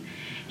asleep,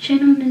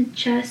 chin on his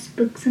chest,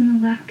 books in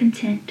the lap,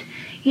 content.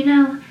 You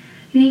know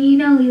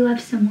you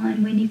love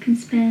someone when you can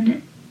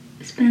spend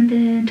the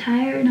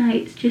entire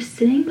night just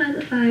sitting by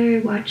the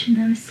fire watching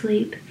them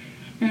sleep.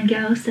 And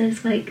Gal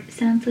says,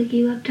 "Sounds like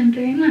you loved him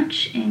very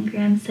much." And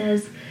Graham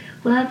says,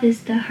 "Love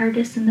is the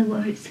hardest in the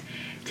woods.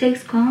 It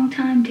takes a long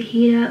time to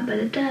heat up, but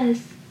it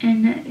does."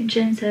 And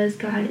Jen says,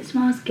 "God, it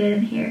smells good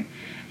in here."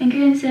 And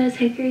Graham says,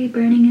 "Hickory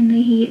burning in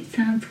the heat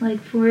sounds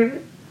like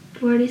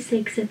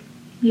 46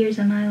 years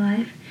of my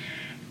life."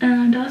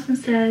 And Dawson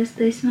says,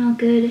 "They smell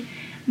good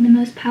in the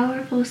most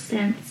powerful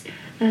sense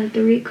of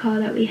the recall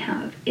that we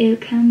have.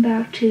 It comes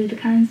back to the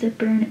kinds of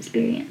burn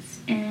experience."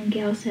 And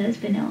Gail says,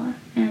 "Vanilla."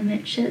 And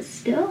Mitch says,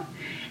 "Still?"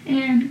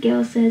 And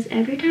Gail says,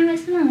 "Every time I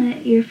smell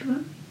it,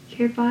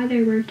 your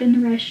father worked in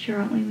the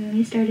restaurant when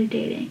we started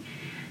dating."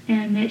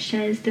 And Mitch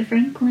says, "The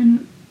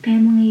Franklin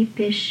family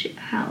fish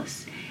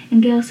house."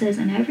 And Gail says,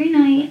 "And every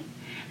night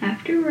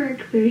after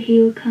work where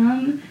he would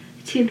come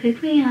to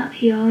pick me up,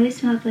 he always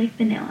smelled like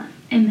vanilla."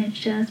 And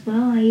Mitch says,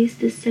 "Well, I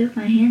used to soak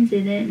my hands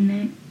in it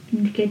and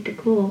to get the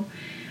cool."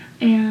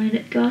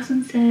 And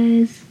Dawson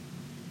says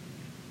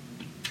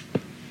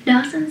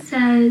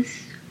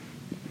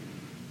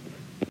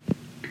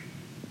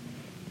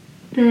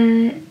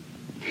I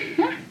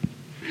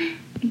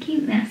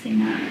keep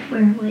messing up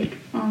where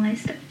all my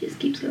stuff just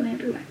keeps going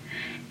everywhere.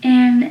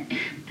 And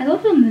I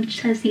love when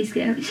Mitch says he's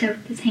going to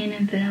soak his hand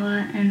in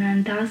vanilla, and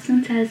then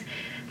Dawson says,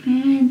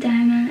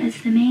 diamond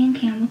is the main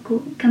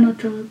chemical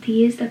to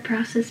use the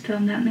processed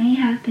film that may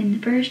happen the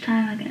first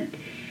time I go.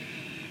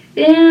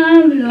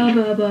 Blah,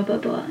 blah, blah, blah,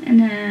 blah. And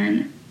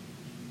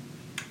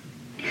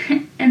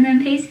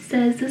then Pacey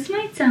says, this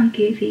might sound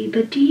goofy,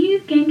 but do you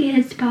think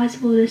it's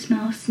possible to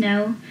smell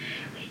snow?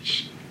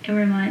 Which, it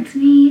reminds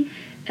me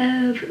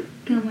of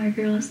Gilmore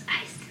Girls,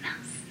 I smell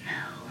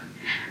snow.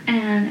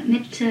 And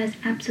Mitch says,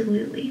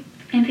 absolutely.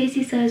 And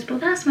Pacey says, well,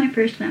 that's my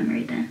first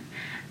memory then.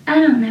 I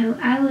don't know,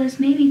 I was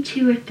maybe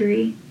 2 or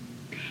 3.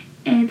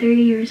 And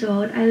 3 years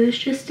old. I was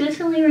just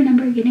distantly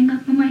remember getting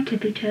up on my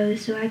tippy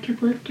toes so I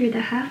could look through the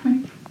half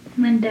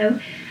window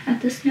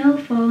at the snow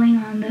falling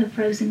on the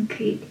frozen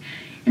creek.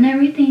 And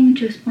everything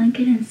just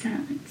blanketed in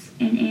silence.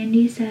 And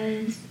Andy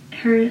says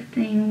her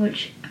thing,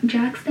 which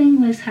Jack's thing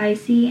was high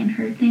C and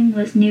her thing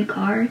was new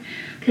car.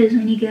 Because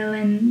when you go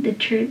in the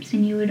trips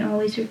and you would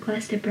always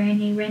request a brand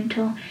new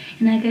rental.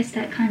 And I guess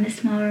that kind of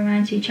smell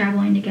reminds you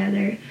traveling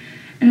together.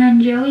 And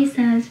then Joey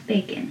says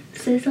bacon,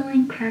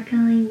 sizzling,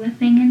 crackling,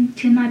 whipping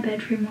into my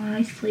bedroom while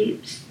I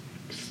sleep,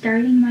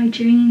 starting my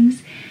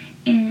dreams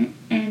and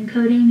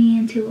coating me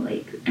into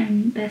like,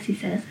 and Bessie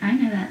says, I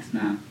know that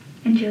smell.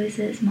 And Joey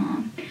says,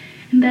 Mom.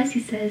 And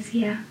Bessie says,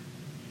 yeah.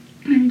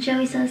 And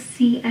Joey says,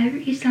 see,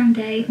 every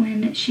Sunday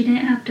when she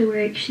didn't have to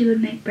work, she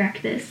would make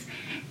breakfast.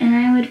 And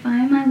I would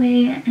find my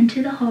way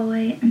into the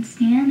hallway and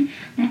stand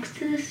next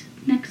to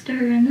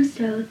her in the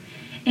stove.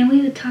 And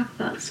we would talk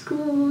about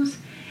schools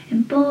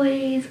and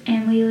boys,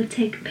 and we would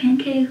take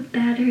pancake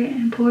batter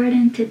and pour it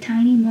into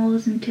tiny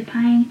molds into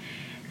pine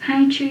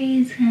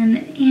trees and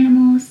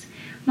animals.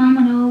 Mom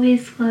would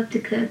always love to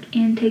cook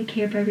and take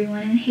care of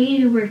everyone and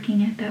hated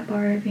working at that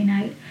bar every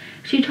night.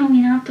 She told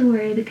me not to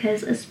worry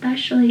because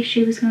especially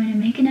she was going to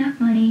make enough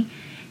money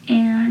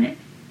and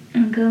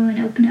go and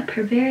open up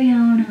her very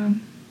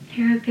own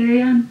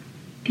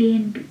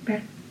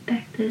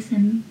breakfast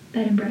and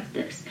bed and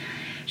breakfast.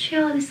 She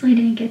obviously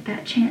didn't get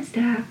that chance to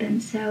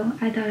happen, so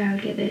I thought I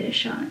would give it a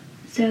shot.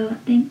 So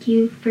thank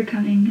you for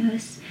coming,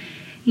 Gus.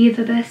 You're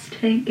the best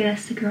fake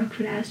guest the girl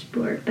could ask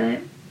for,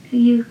 but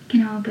you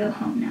can all go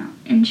home now.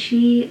 And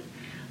she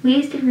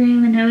leaves the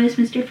room and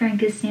notices Mr.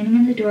 Frank is standing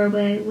in the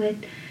doorway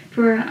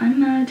for an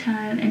amount of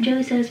time, and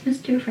Joey says,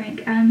 Mr.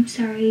 Frank, I'm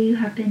sorry you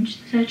have been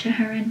such a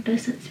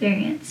horrendous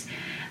experience.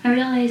 I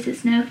realize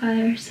it's no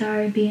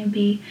five-star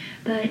B&B,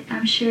 but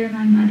I'm sure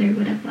my mother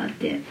would have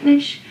loved it.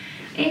 Which,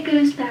 it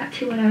goes back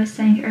to what I was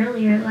saying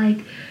earlier, like,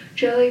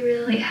 Joey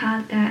really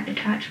had that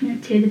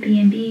attachment to the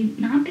B&B,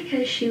 not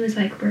because she was,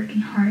 like,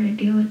 working hard to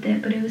deal with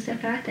it, but it was the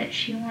fact that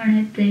she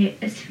wanted the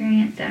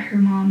experience that her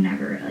mom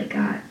never really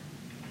got.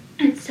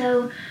 And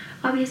so,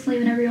 obviously,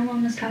 whenever your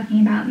mom was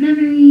talking about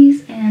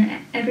memories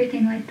and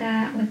everything like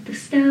that, with the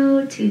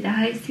snow, to the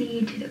high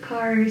C, to the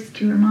cars,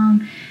 to her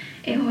mom,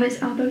 it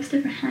was all those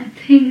different kind of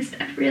things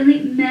that really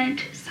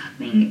meant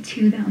something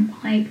to them.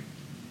 Like,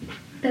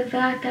 the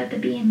fact that the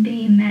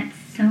B&B meant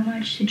so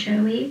much to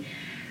Joey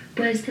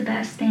was the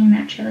best thing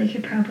that Joey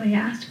could probably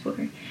ask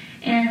for.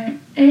 And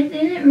it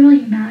didn't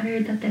really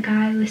matter that the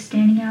guy was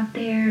standing out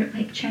there,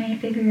 like, trying to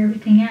figure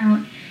everything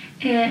out.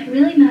 It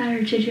really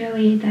mattered to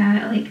Joey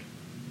that, like,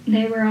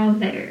 they were all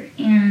there,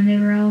 and they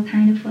were all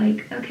kind of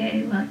like,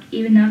 okay, look,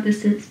 even though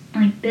this is,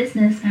 like,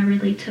 business that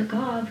really took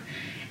off,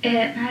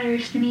 it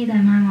matters to me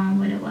that my mom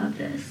would have loved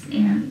this.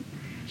 And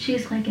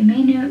she's like, it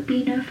may not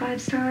be no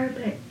 5-star,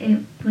 but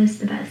it was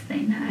the best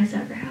thing that has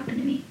ever happened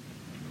to me.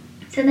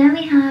 So then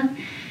we have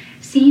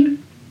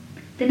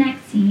the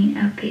next scene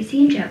of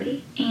Pacey and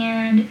Joey,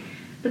 and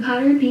the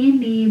Potter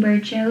B&B where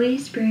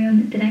Joey's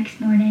room the next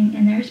morning,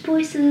 and there's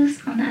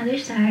voices on the other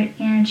side,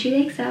 and she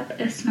wakes up,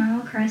 a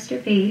smile across her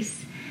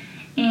face,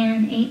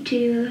 and Ain't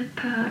Too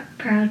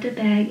Proud to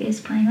Beg is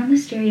playing on the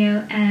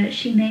stereo as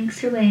she makes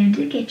her way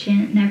into the kitchen,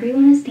 and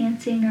everyone is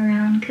dancing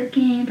around,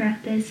 cooking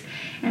breakfast,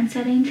 and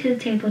setting to the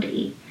table to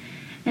eat.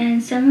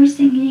 And some are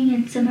singing,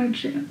 and some are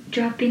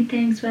dropping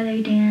things while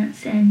they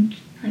dance, and,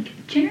 like,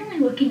 generally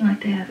looking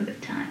like they have a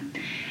good time.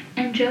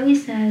 And Joey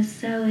says,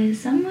 so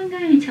is someone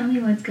going to tell me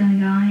what's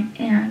going on?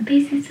 And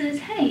Pacey says,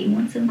 hey, you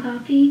want some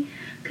coffee?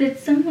 Could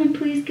someone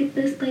please get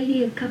this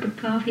lady a cup of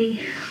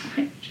coffee?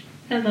 Which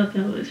I thought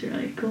that was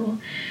really cool.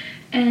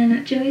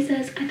 And Joey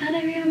says, I thought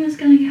everyone was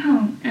going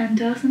home. And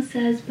Dawson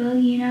says, well,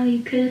 you know,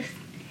 you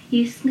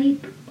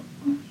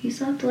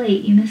slept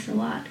late, you missed a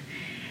lot.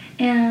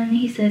 And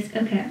he says,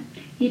 okay,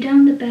 you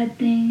done the bed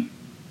thing,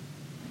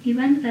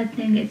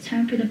 it's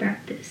time for the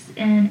breakfast.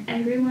 And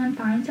everyone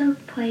finds a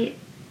plate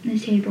on the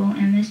table,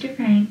 and Mr.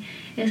 Frank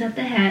is at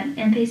the head,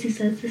 and Pacey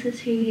says, this is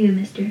for you,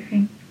 Mr.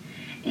 Frank.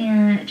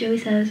 And Joey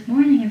says,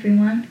 morning,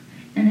 everyone.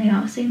 And they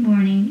all say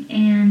morning,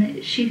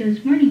 and she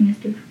goes, morning,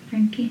 Mr.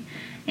 Frankie.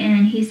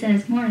 And he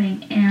says,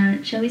 morning.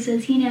 And Joey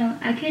says, you know,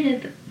 I could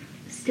have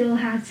still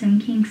had some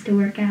kinks to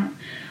work out.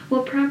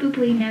 We'll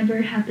probably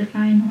never have the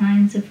fine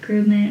lines of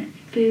gourmet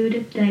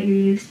food that you're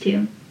used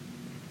to.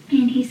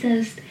 And he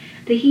says,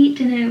 the heat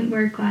didn't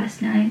work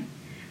last night,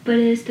 but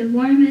it is the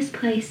warmest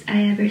place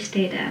I ever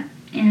stayed at.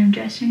 And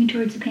gesturing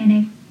towards the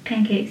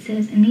Pancake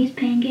says, and these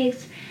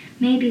pancakes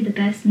may be the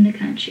best in the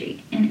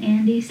country. And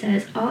Andy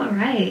says, all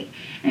right.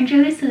 And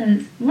Joey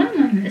says, what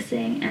am I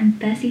missing? And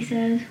Bessie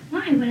says,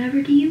 why,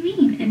 whatever do you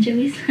mean? And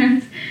Joey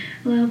says,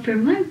 well,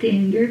 for one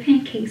thing, your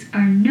pancakes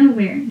are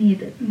nowhere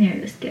near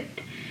this good.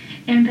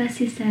 And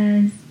Bessie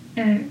says,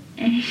 and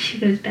she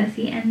goes,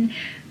 Bessie, and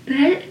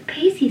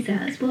Pacey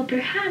says, well,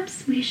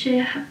 perhaps we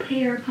should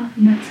pay our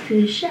compliments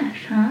to the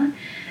chef, huh?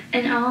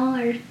 And all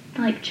are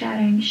like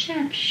chatting,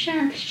 chef,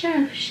 chef,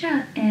 chef,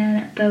 chef.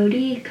 And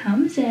Bodie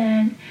comes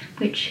in,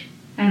 which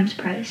I'm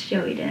surprised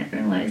Joey didn't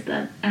realize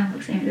that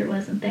Alexander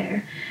wasn't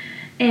there.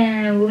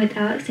 And with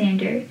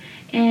Alexander,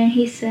 and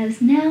he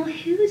says, now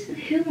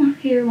who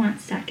here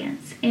wants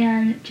seconds?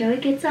 And Joey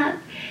gets up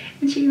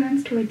and she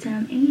runs towards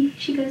him and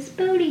she goes,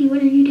 Bodie,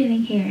 what are you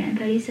doing here? And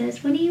Bodie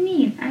says, what do you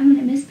mean? I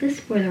wouldn't miss this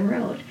for the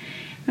world.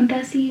 And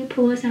Bessie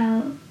pulls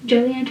out,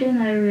 Joey entered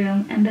another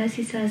room, and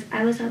Bessie says,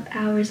 I was up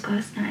hours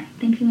last night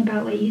thinking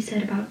about what you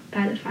said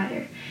by the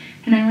fire.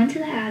 And I went to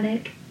the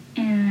attic,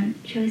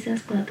 and Joey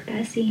says, look,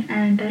 Bessie,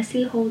 and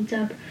Bessie holds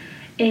up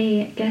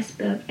a guest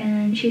book,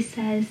 and she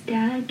says,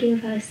 Dad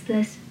gave us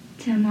this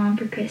to Mom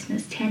for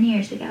Christmas 10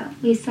 years ago.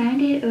 We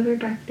signed it over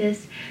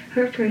breakfast,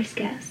 her first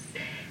guest.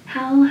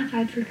 How have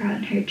I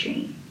forgotten her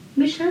dream?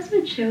 Which that's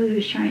what Joey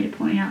was trying to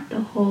point out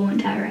the whole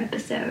entire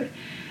episode.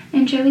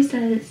 And Joey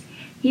says,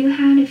 you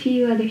had a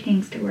few other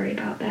things to worry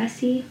about,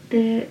 Bessie.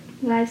 The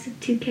lives of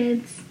 2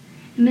 kids.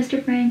 And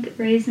Mr. Frank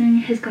raising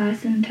his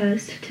glass and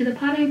toast to the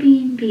Potter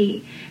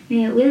B&B.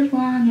 May it live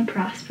long and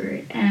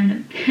prosper.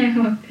 And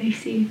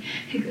Bessie,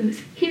 he goes,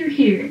 here,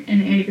 here.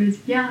 And Andy goes,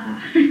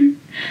 yeah.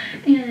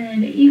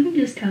 And you can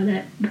just tell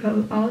that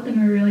all of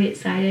them are really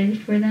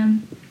excited for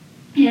them.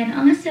 And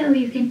also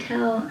you can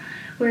tell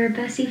where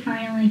Bessie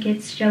finally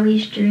gets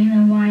Joey's dream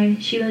and why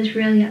she was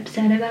really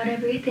upset about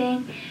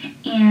everything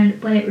and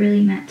what it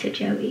really meant to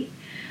Joey.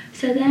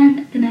 So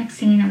then the next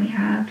scene that we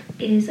have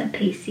is a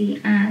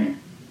Pacey, and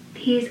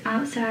he's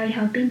outside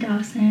helping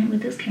Dawson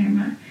with his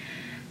camera.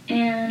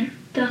 And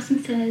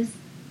Dawson says,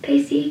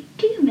 Pacey,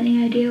 do you have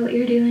any idea what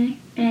you're doing?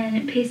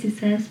 And Pacey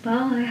says,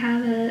 well, I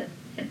have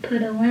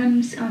put a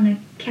lens on the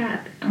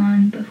cap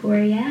on before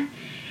yet.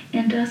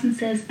 And Dawson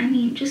says, I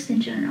mean, just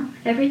in general,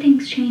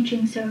 everything's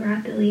changing so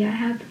rapidly. I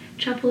have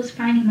troubles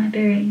finding my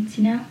bearings,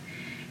 you know?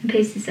 And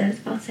Pacey says,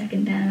 I'll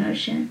second that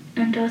emotion.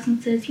 And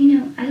Dawson says, you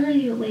know, I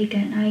lay awake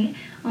at night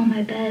on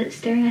my bed,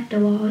 staring at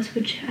the walls,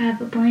 which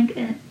have a blank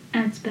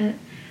aspect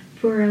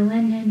for a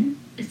linen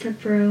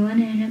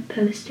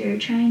poster,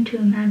 trying to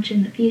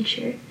imagine the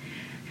future.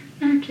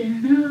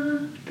 Imagine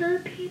all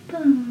the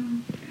people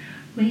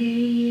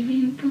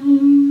waiting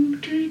for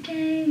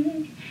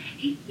today.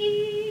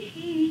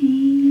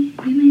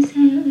 You may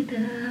say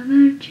that I'm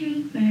a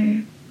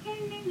dreamer,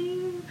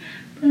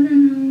 but I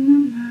know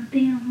I'm not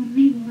the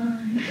only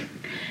one.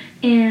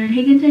 And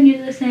he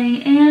continues to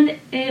sing, and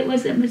it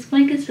was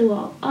blank as the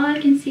wall. All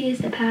I can see is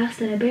the past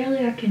that I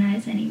barely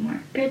recognize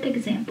anymore. Perfect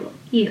example,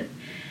 you.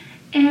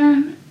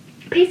 And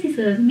Pacey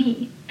says,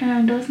 me.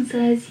 And Dawson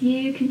says,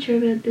 you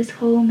contribute this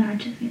whole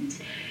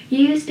imaginings. You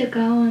used to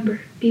go and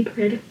be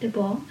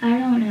predictable. I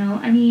don't know.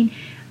 I mean,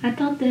 I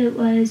thought that it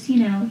was,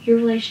 you know, your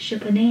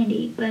relationship with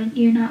Andy, but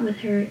you're not with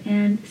her,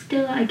 and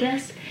still, I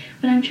guess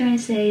what I'm trying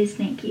to say is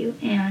thank you.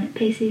 And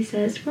Pacey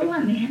says, for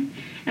what, man?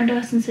 And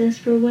Dawson says,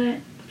 for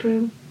what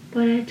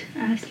I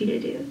asked you to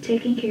do,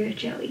 taking care of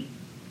Joey.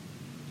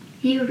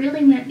 You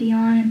really went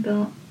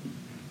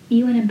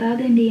above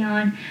and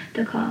beyond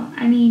the call.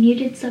 I mean, you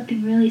did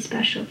something really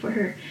special for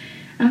her.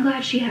 I'm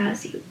glad she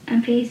has you.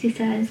 And Pacey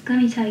says,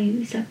 let me tell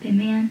you something,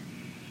 man.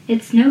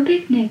 It's no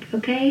picnic,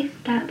 okay?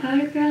 That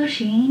Potter girl,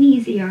 she ain't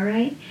easy,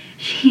 alright?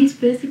 She's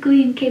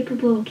physically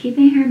incapable of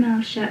keeping her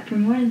mouth shut for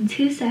more than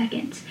 2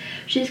 seconds.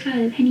 She's got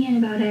an opinion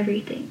about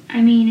everything.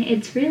 I mean,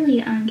 it's really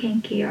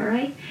unkinky,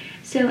 alright?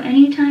 So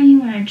anytime you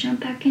want to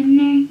jump back in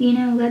there, you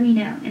know, let me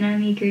know, and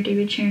I'm eager to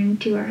return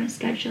to our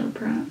scheduled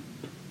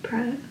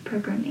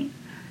programming.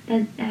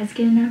 That's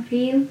good enough for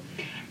you?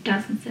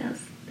 Dawson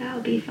says,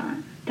 that'll be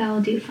fun.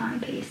 That'll do fine,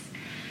 Pace.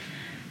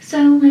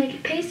 So,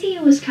 like, Pacey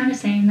was kind of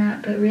saying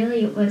that, but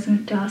really it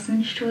wasn't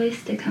Dawson's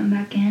choice to come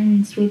back in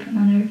and sweep him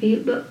under their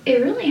feet. But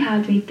it really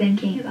had me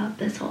thinking about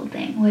this whole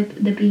thing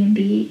with the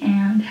B&B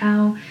and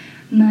how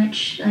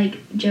much, like,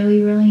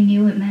 Joey really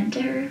knew it meant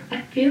to her.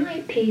 I feel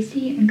like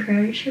Pacey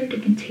encouraged her to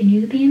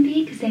continue the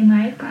B&B because they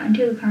might have gotten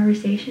to a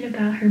conversation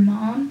about her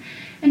mom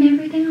and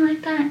everything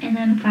like that. And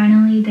then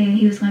finally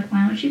he was like,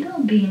 why don't you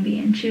build B&B?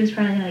 And she was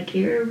probably like,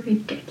 you're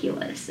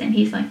ridiculous. And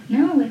he's like,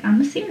 no, like,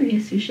 I'm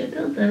serious. You should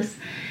build this.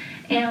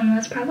 And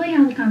that's probably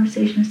how the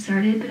conversation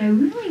started, but I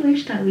really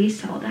wish that we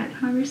saw that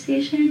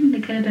conversation. They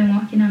could have been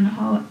walking down the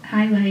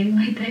highway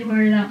like they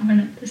were that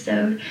one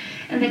episode,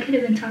 and they could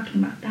have been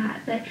talking about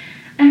that. But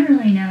I don't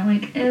really know.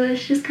 Like, it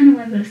was just kind of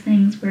one of those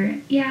things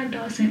where, yeah,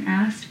 Dawson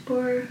asked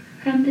for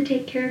him to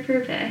take care of her,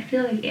 but I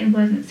feel like it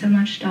wasn't so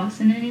much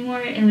Dawson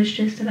anymore. It was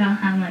just about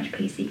how much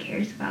Pacey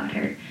cares about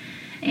her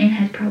and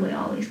has probably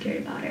always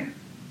cared about her.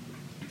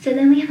 So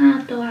then we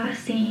have the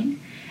last scene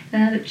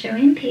of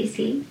Joey and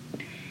Pacey.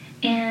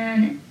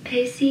 And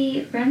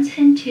Pacey runs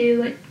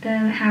into the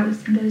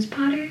house and goes,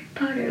 Potter,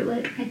 Potter,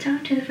 look, I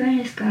talked to the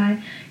furnace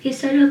guy. He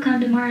said he'll come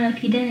tomorrow if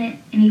he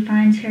didn't. And he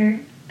finds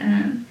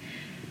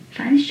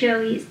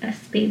Joey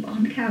asleep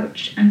on the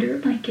couch under a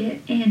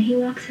blanket, and he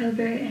walks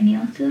over and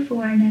kneels to the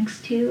floor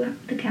next to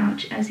the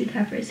couch as he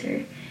covers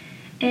her.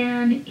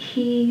 And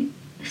he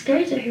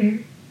stares at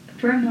her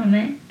for a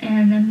moment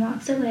and then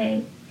walks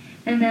away.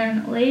 And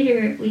then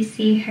later we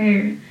see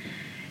her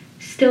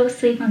still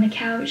asleep on the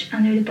couch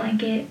under the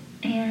blanket,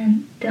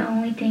 and the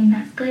only thing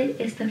that's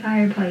lit is the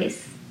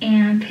fireplace.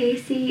 And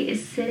Pacey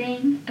is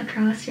sitting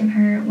across from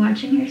her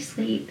watching her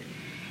sleep,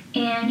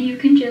 and you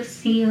can just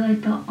see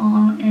like the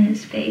awe in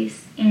his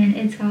face, and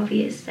it's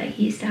obvious that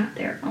he sat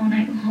there all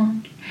night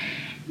long.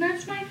 And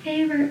that's my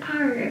favorite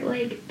part.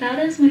 Like, that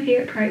is my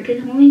favorite part,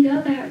 because when we go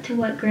back to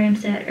what Graham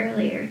said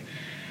earlier,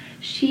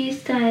 she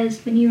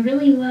says when you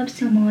really love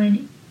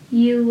someone,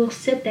 you will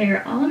sit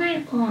there all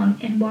night long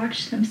and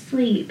watch them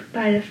sleep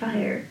by the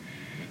fire.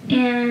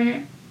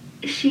 And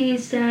she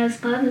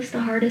says love is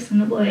the hardest in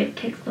the wood. It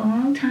takes a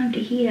long time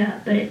to heat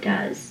up, but it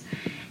does.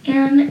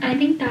 And I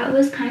think that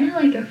was kind of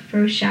like a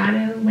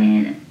foreshadow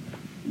when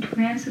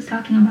Rance was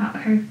talking about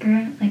her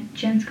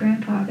Jen's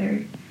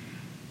grandfather,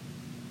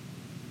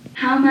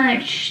 how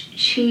much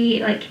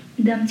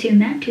them two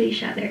meant to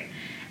each other,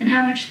 and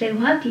how much they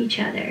loved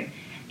each other,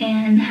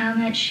 and how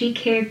much she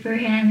cared for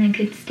him and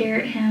could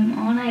stare at him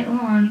all night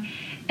long.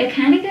 It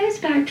kind of goes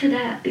back to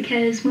that,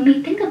 because when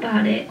we think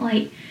about it,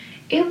 like,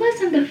 it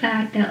wasn't the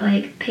fact that,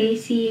 like,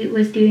 Pacey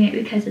was doing it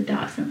because of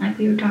Dawson, like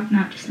we were talking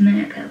about just a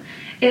minute ago.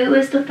 It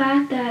was the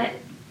fact that,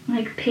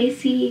 like,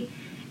 Pacey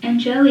and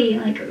Joey,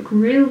 like,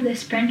 grew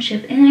this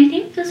friendship. And I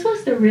think this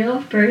was the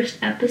real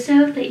first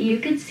episode that you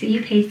could see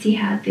Pacey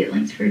had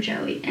feelings for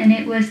Joey. And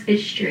it was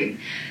extreme.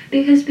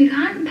 Because we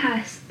gotten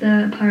past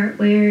the part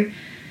where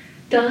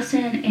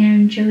Dawson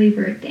and Joey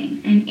were a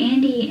thing, and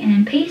Andy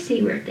and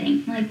Pacey were a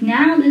thing. Like,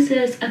 now this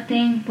is a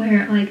thing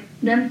where, like,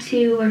 them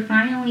two are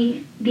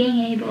finally being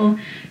able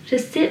to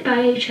sit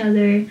by each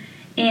other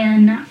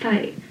and not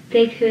fight.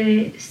 They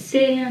could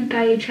sit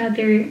by each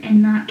other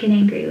and not get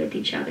angry with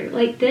each other.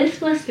 Like, this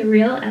was the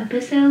real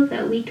episode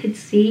that we could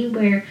see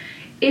where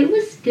it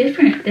was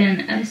different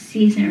than a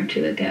season or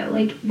two ago.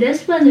 Like,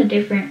 this was a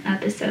different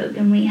episode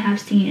than we have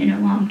seen in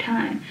a long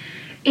time.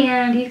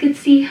 And you could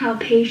see how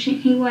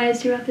patient he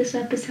was throughout this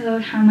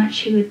episode, how much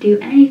he would do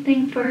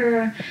anything for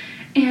her.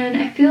 And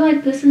I feel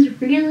like this is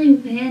really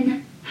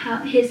when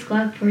his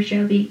love for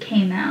Joey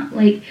came out.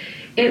 Like,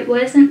 it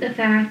wasn't the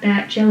fact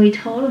that Joey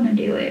told him to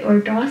do it, or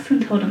Dawson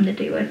told him to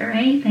do it, or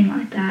anything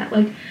like that.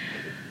 Like,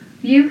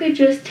 you could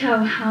just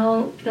tell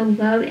how the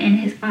love in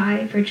his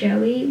eye for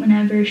Joey,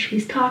 whenever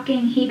she's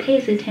talking, he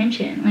pays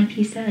attention. Like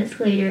he says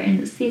later in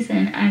the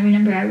season, I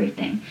remember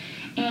everything.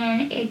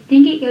 And I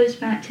think it goes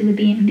back to the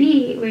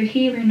B&B where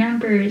he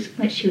remembers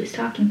what she was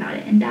talking about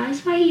it. And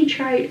that's why he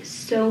tried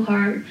so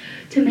hard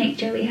to make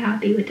Joey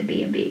happy with the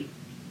B&B.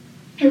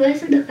 It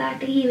wasn't the fact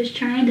that he was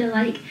trying to,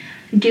 like,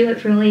 do it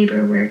for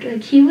labor work.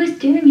 Like, he was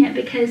doing it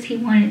because he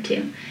wanted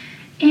to.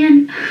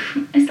 And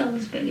I saw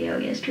this video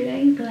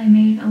yesterday that I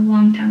made a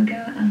long time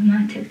ago of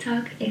my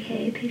TikTok,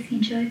 aka Pacey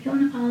and Joey, if you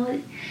want to follow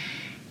it.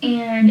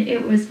 And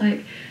it was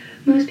like,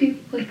 most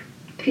people, like,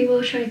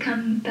 people try to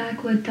come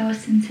back with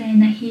Dawson saying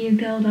that he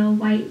built a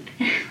white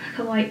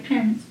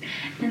fence,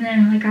 and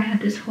then, like, I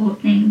had this whole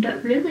thing,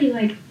 but really,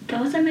 like,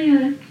 Dawson may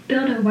have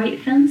built a white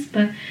fence,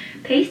 but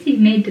Pacey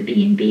made the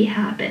B&B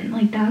happen.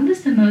 Like, that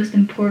was the most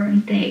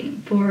important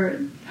thing for,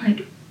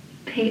 like,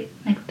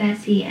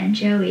 Bessie and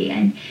Joey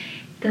and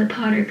the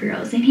Potter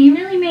girls, and he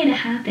really made it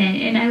happen.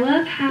 And I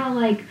love how,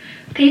 like,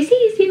 Pacey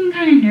is even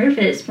kind of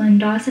nervous when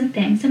Dawson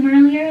thanks him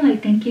earlier,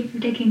 like, thank you for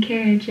taking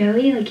care of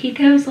Joey. Like, he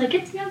goes, like,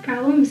 it's no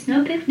problem, it's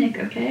no picnic,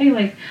 okay?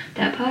 Like,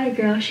 that Potter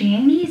girl, she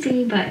ain't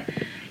easy, but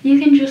you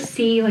can just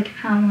see, like,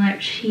 how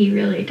much he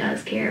really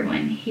does care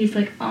when he's,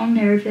 like, all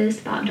nervous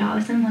about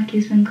Dawson, like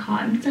he's been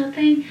caught in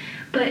something.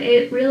 But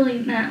it really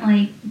meant,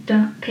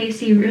 like,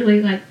 Pacey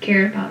really, like,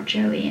 cared about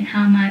Joey and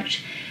how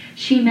much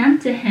she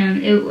meant to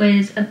him. It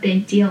was a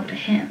big deal to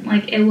him.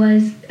 Like, it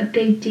was a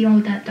big deal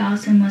that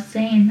Dawson was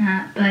saying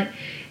that, but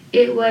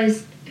it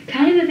was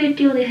kind of a big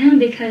deal to him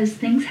because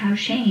things have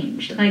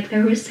changed. Like,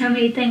 there were so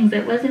many things.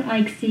 It wasn't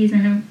like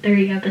season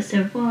 3,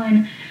 episode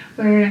 1,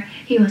 where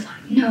he was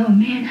like, no,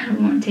 man, I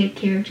don't want to take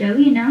care of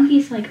Joey. And now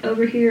he's, like,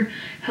 over here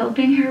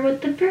helping her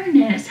with the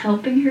furnace,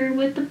 helping her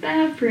with the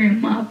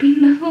bathroom,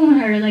 mopping the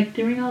floor, like,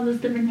 doing all this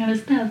different kind of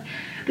stuff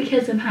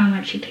because of how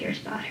much he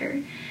cares about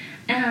her.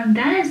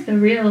 That is the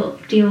real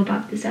deal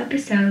about this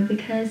episode,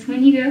 because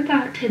when you go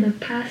back to the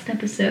past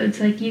episodes,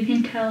 like, you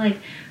can tell, like,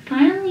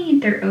 finally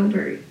they're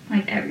over,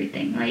 like,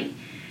 everything. Like,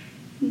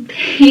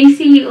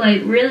 Pacey,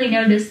 like, really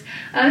noticed.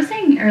 I was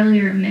saying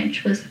earlier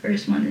Mitch was the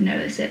first one to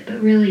notice it,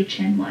 but really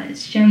Jen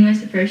was. Jen was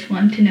the first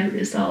one to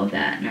notice all of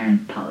that, and I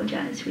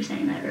apologize for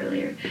saying that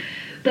earlier.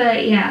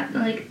 But yeah,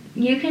 like,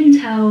 you can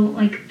tell,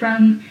 like,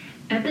 from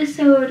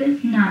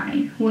episode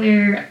 9,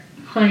 where,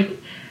 like,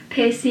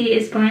 Pacey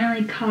is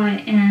finally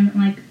caught in,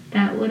 like,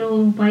 that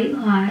little white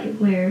lie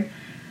where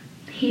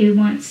he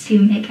wants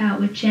to make out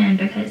with Jen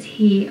because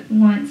he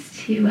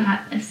wants to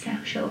have a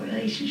sexual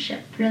relationship.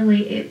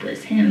 Really, it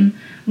was him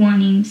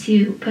wanting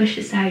to push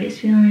aside his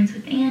feelings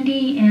with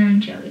Andy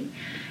and Joey.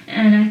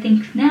 And I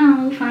think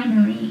now,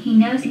 finally, he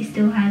knows he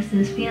still has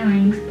those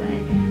feelings,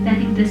 but I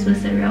think this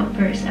was the real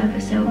first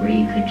episode where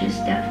you could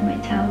just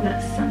definitely tell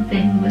that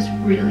something was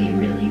really,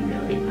 really,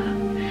 really up.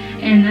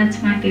 And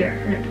that's my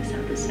favorite part of this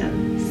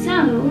episode.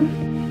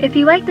 So, if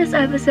you like this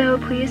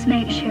episode, please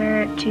make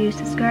sure to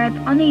subscribe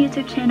on the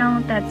YouTube channel.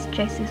 That's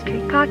JC's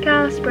Creek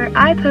Podcast, where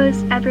I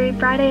post every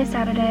Friday,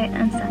 Saturday,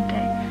 and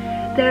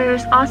Sunday.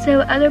 There's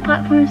also other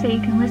platforms that you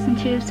can listen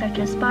to, such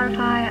as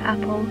Spotify,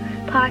 Apple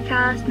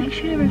Podcasts. Make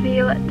sure to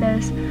review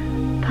this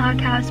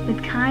podcast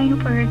with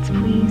kind words,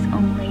 please,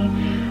 only.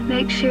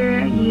 Make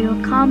sure you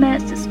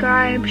comment,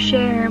 subscribe,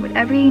 share,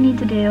 whatever you need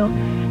to do.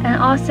 And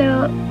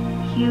also,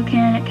 you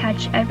can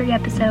catch every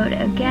episode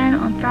again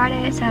on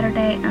Friday,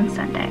 Saturday, and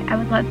Sunday. I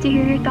would love to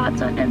hear your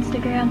thoughts on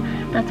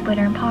Instagram. That's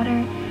Witter and Potter.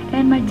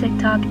 And my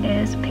TikTok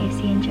is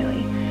Pacey and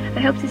Joey.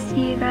 I hope to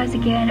see you guys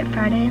again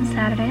Friday and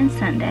Saturday and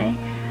Sunday.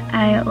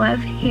 I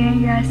love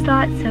hearing your guys'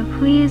 thoughts, so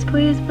please,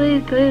 please,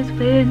 please, please,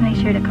 please make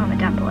sure to comment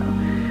down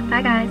below.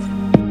 Bye guys!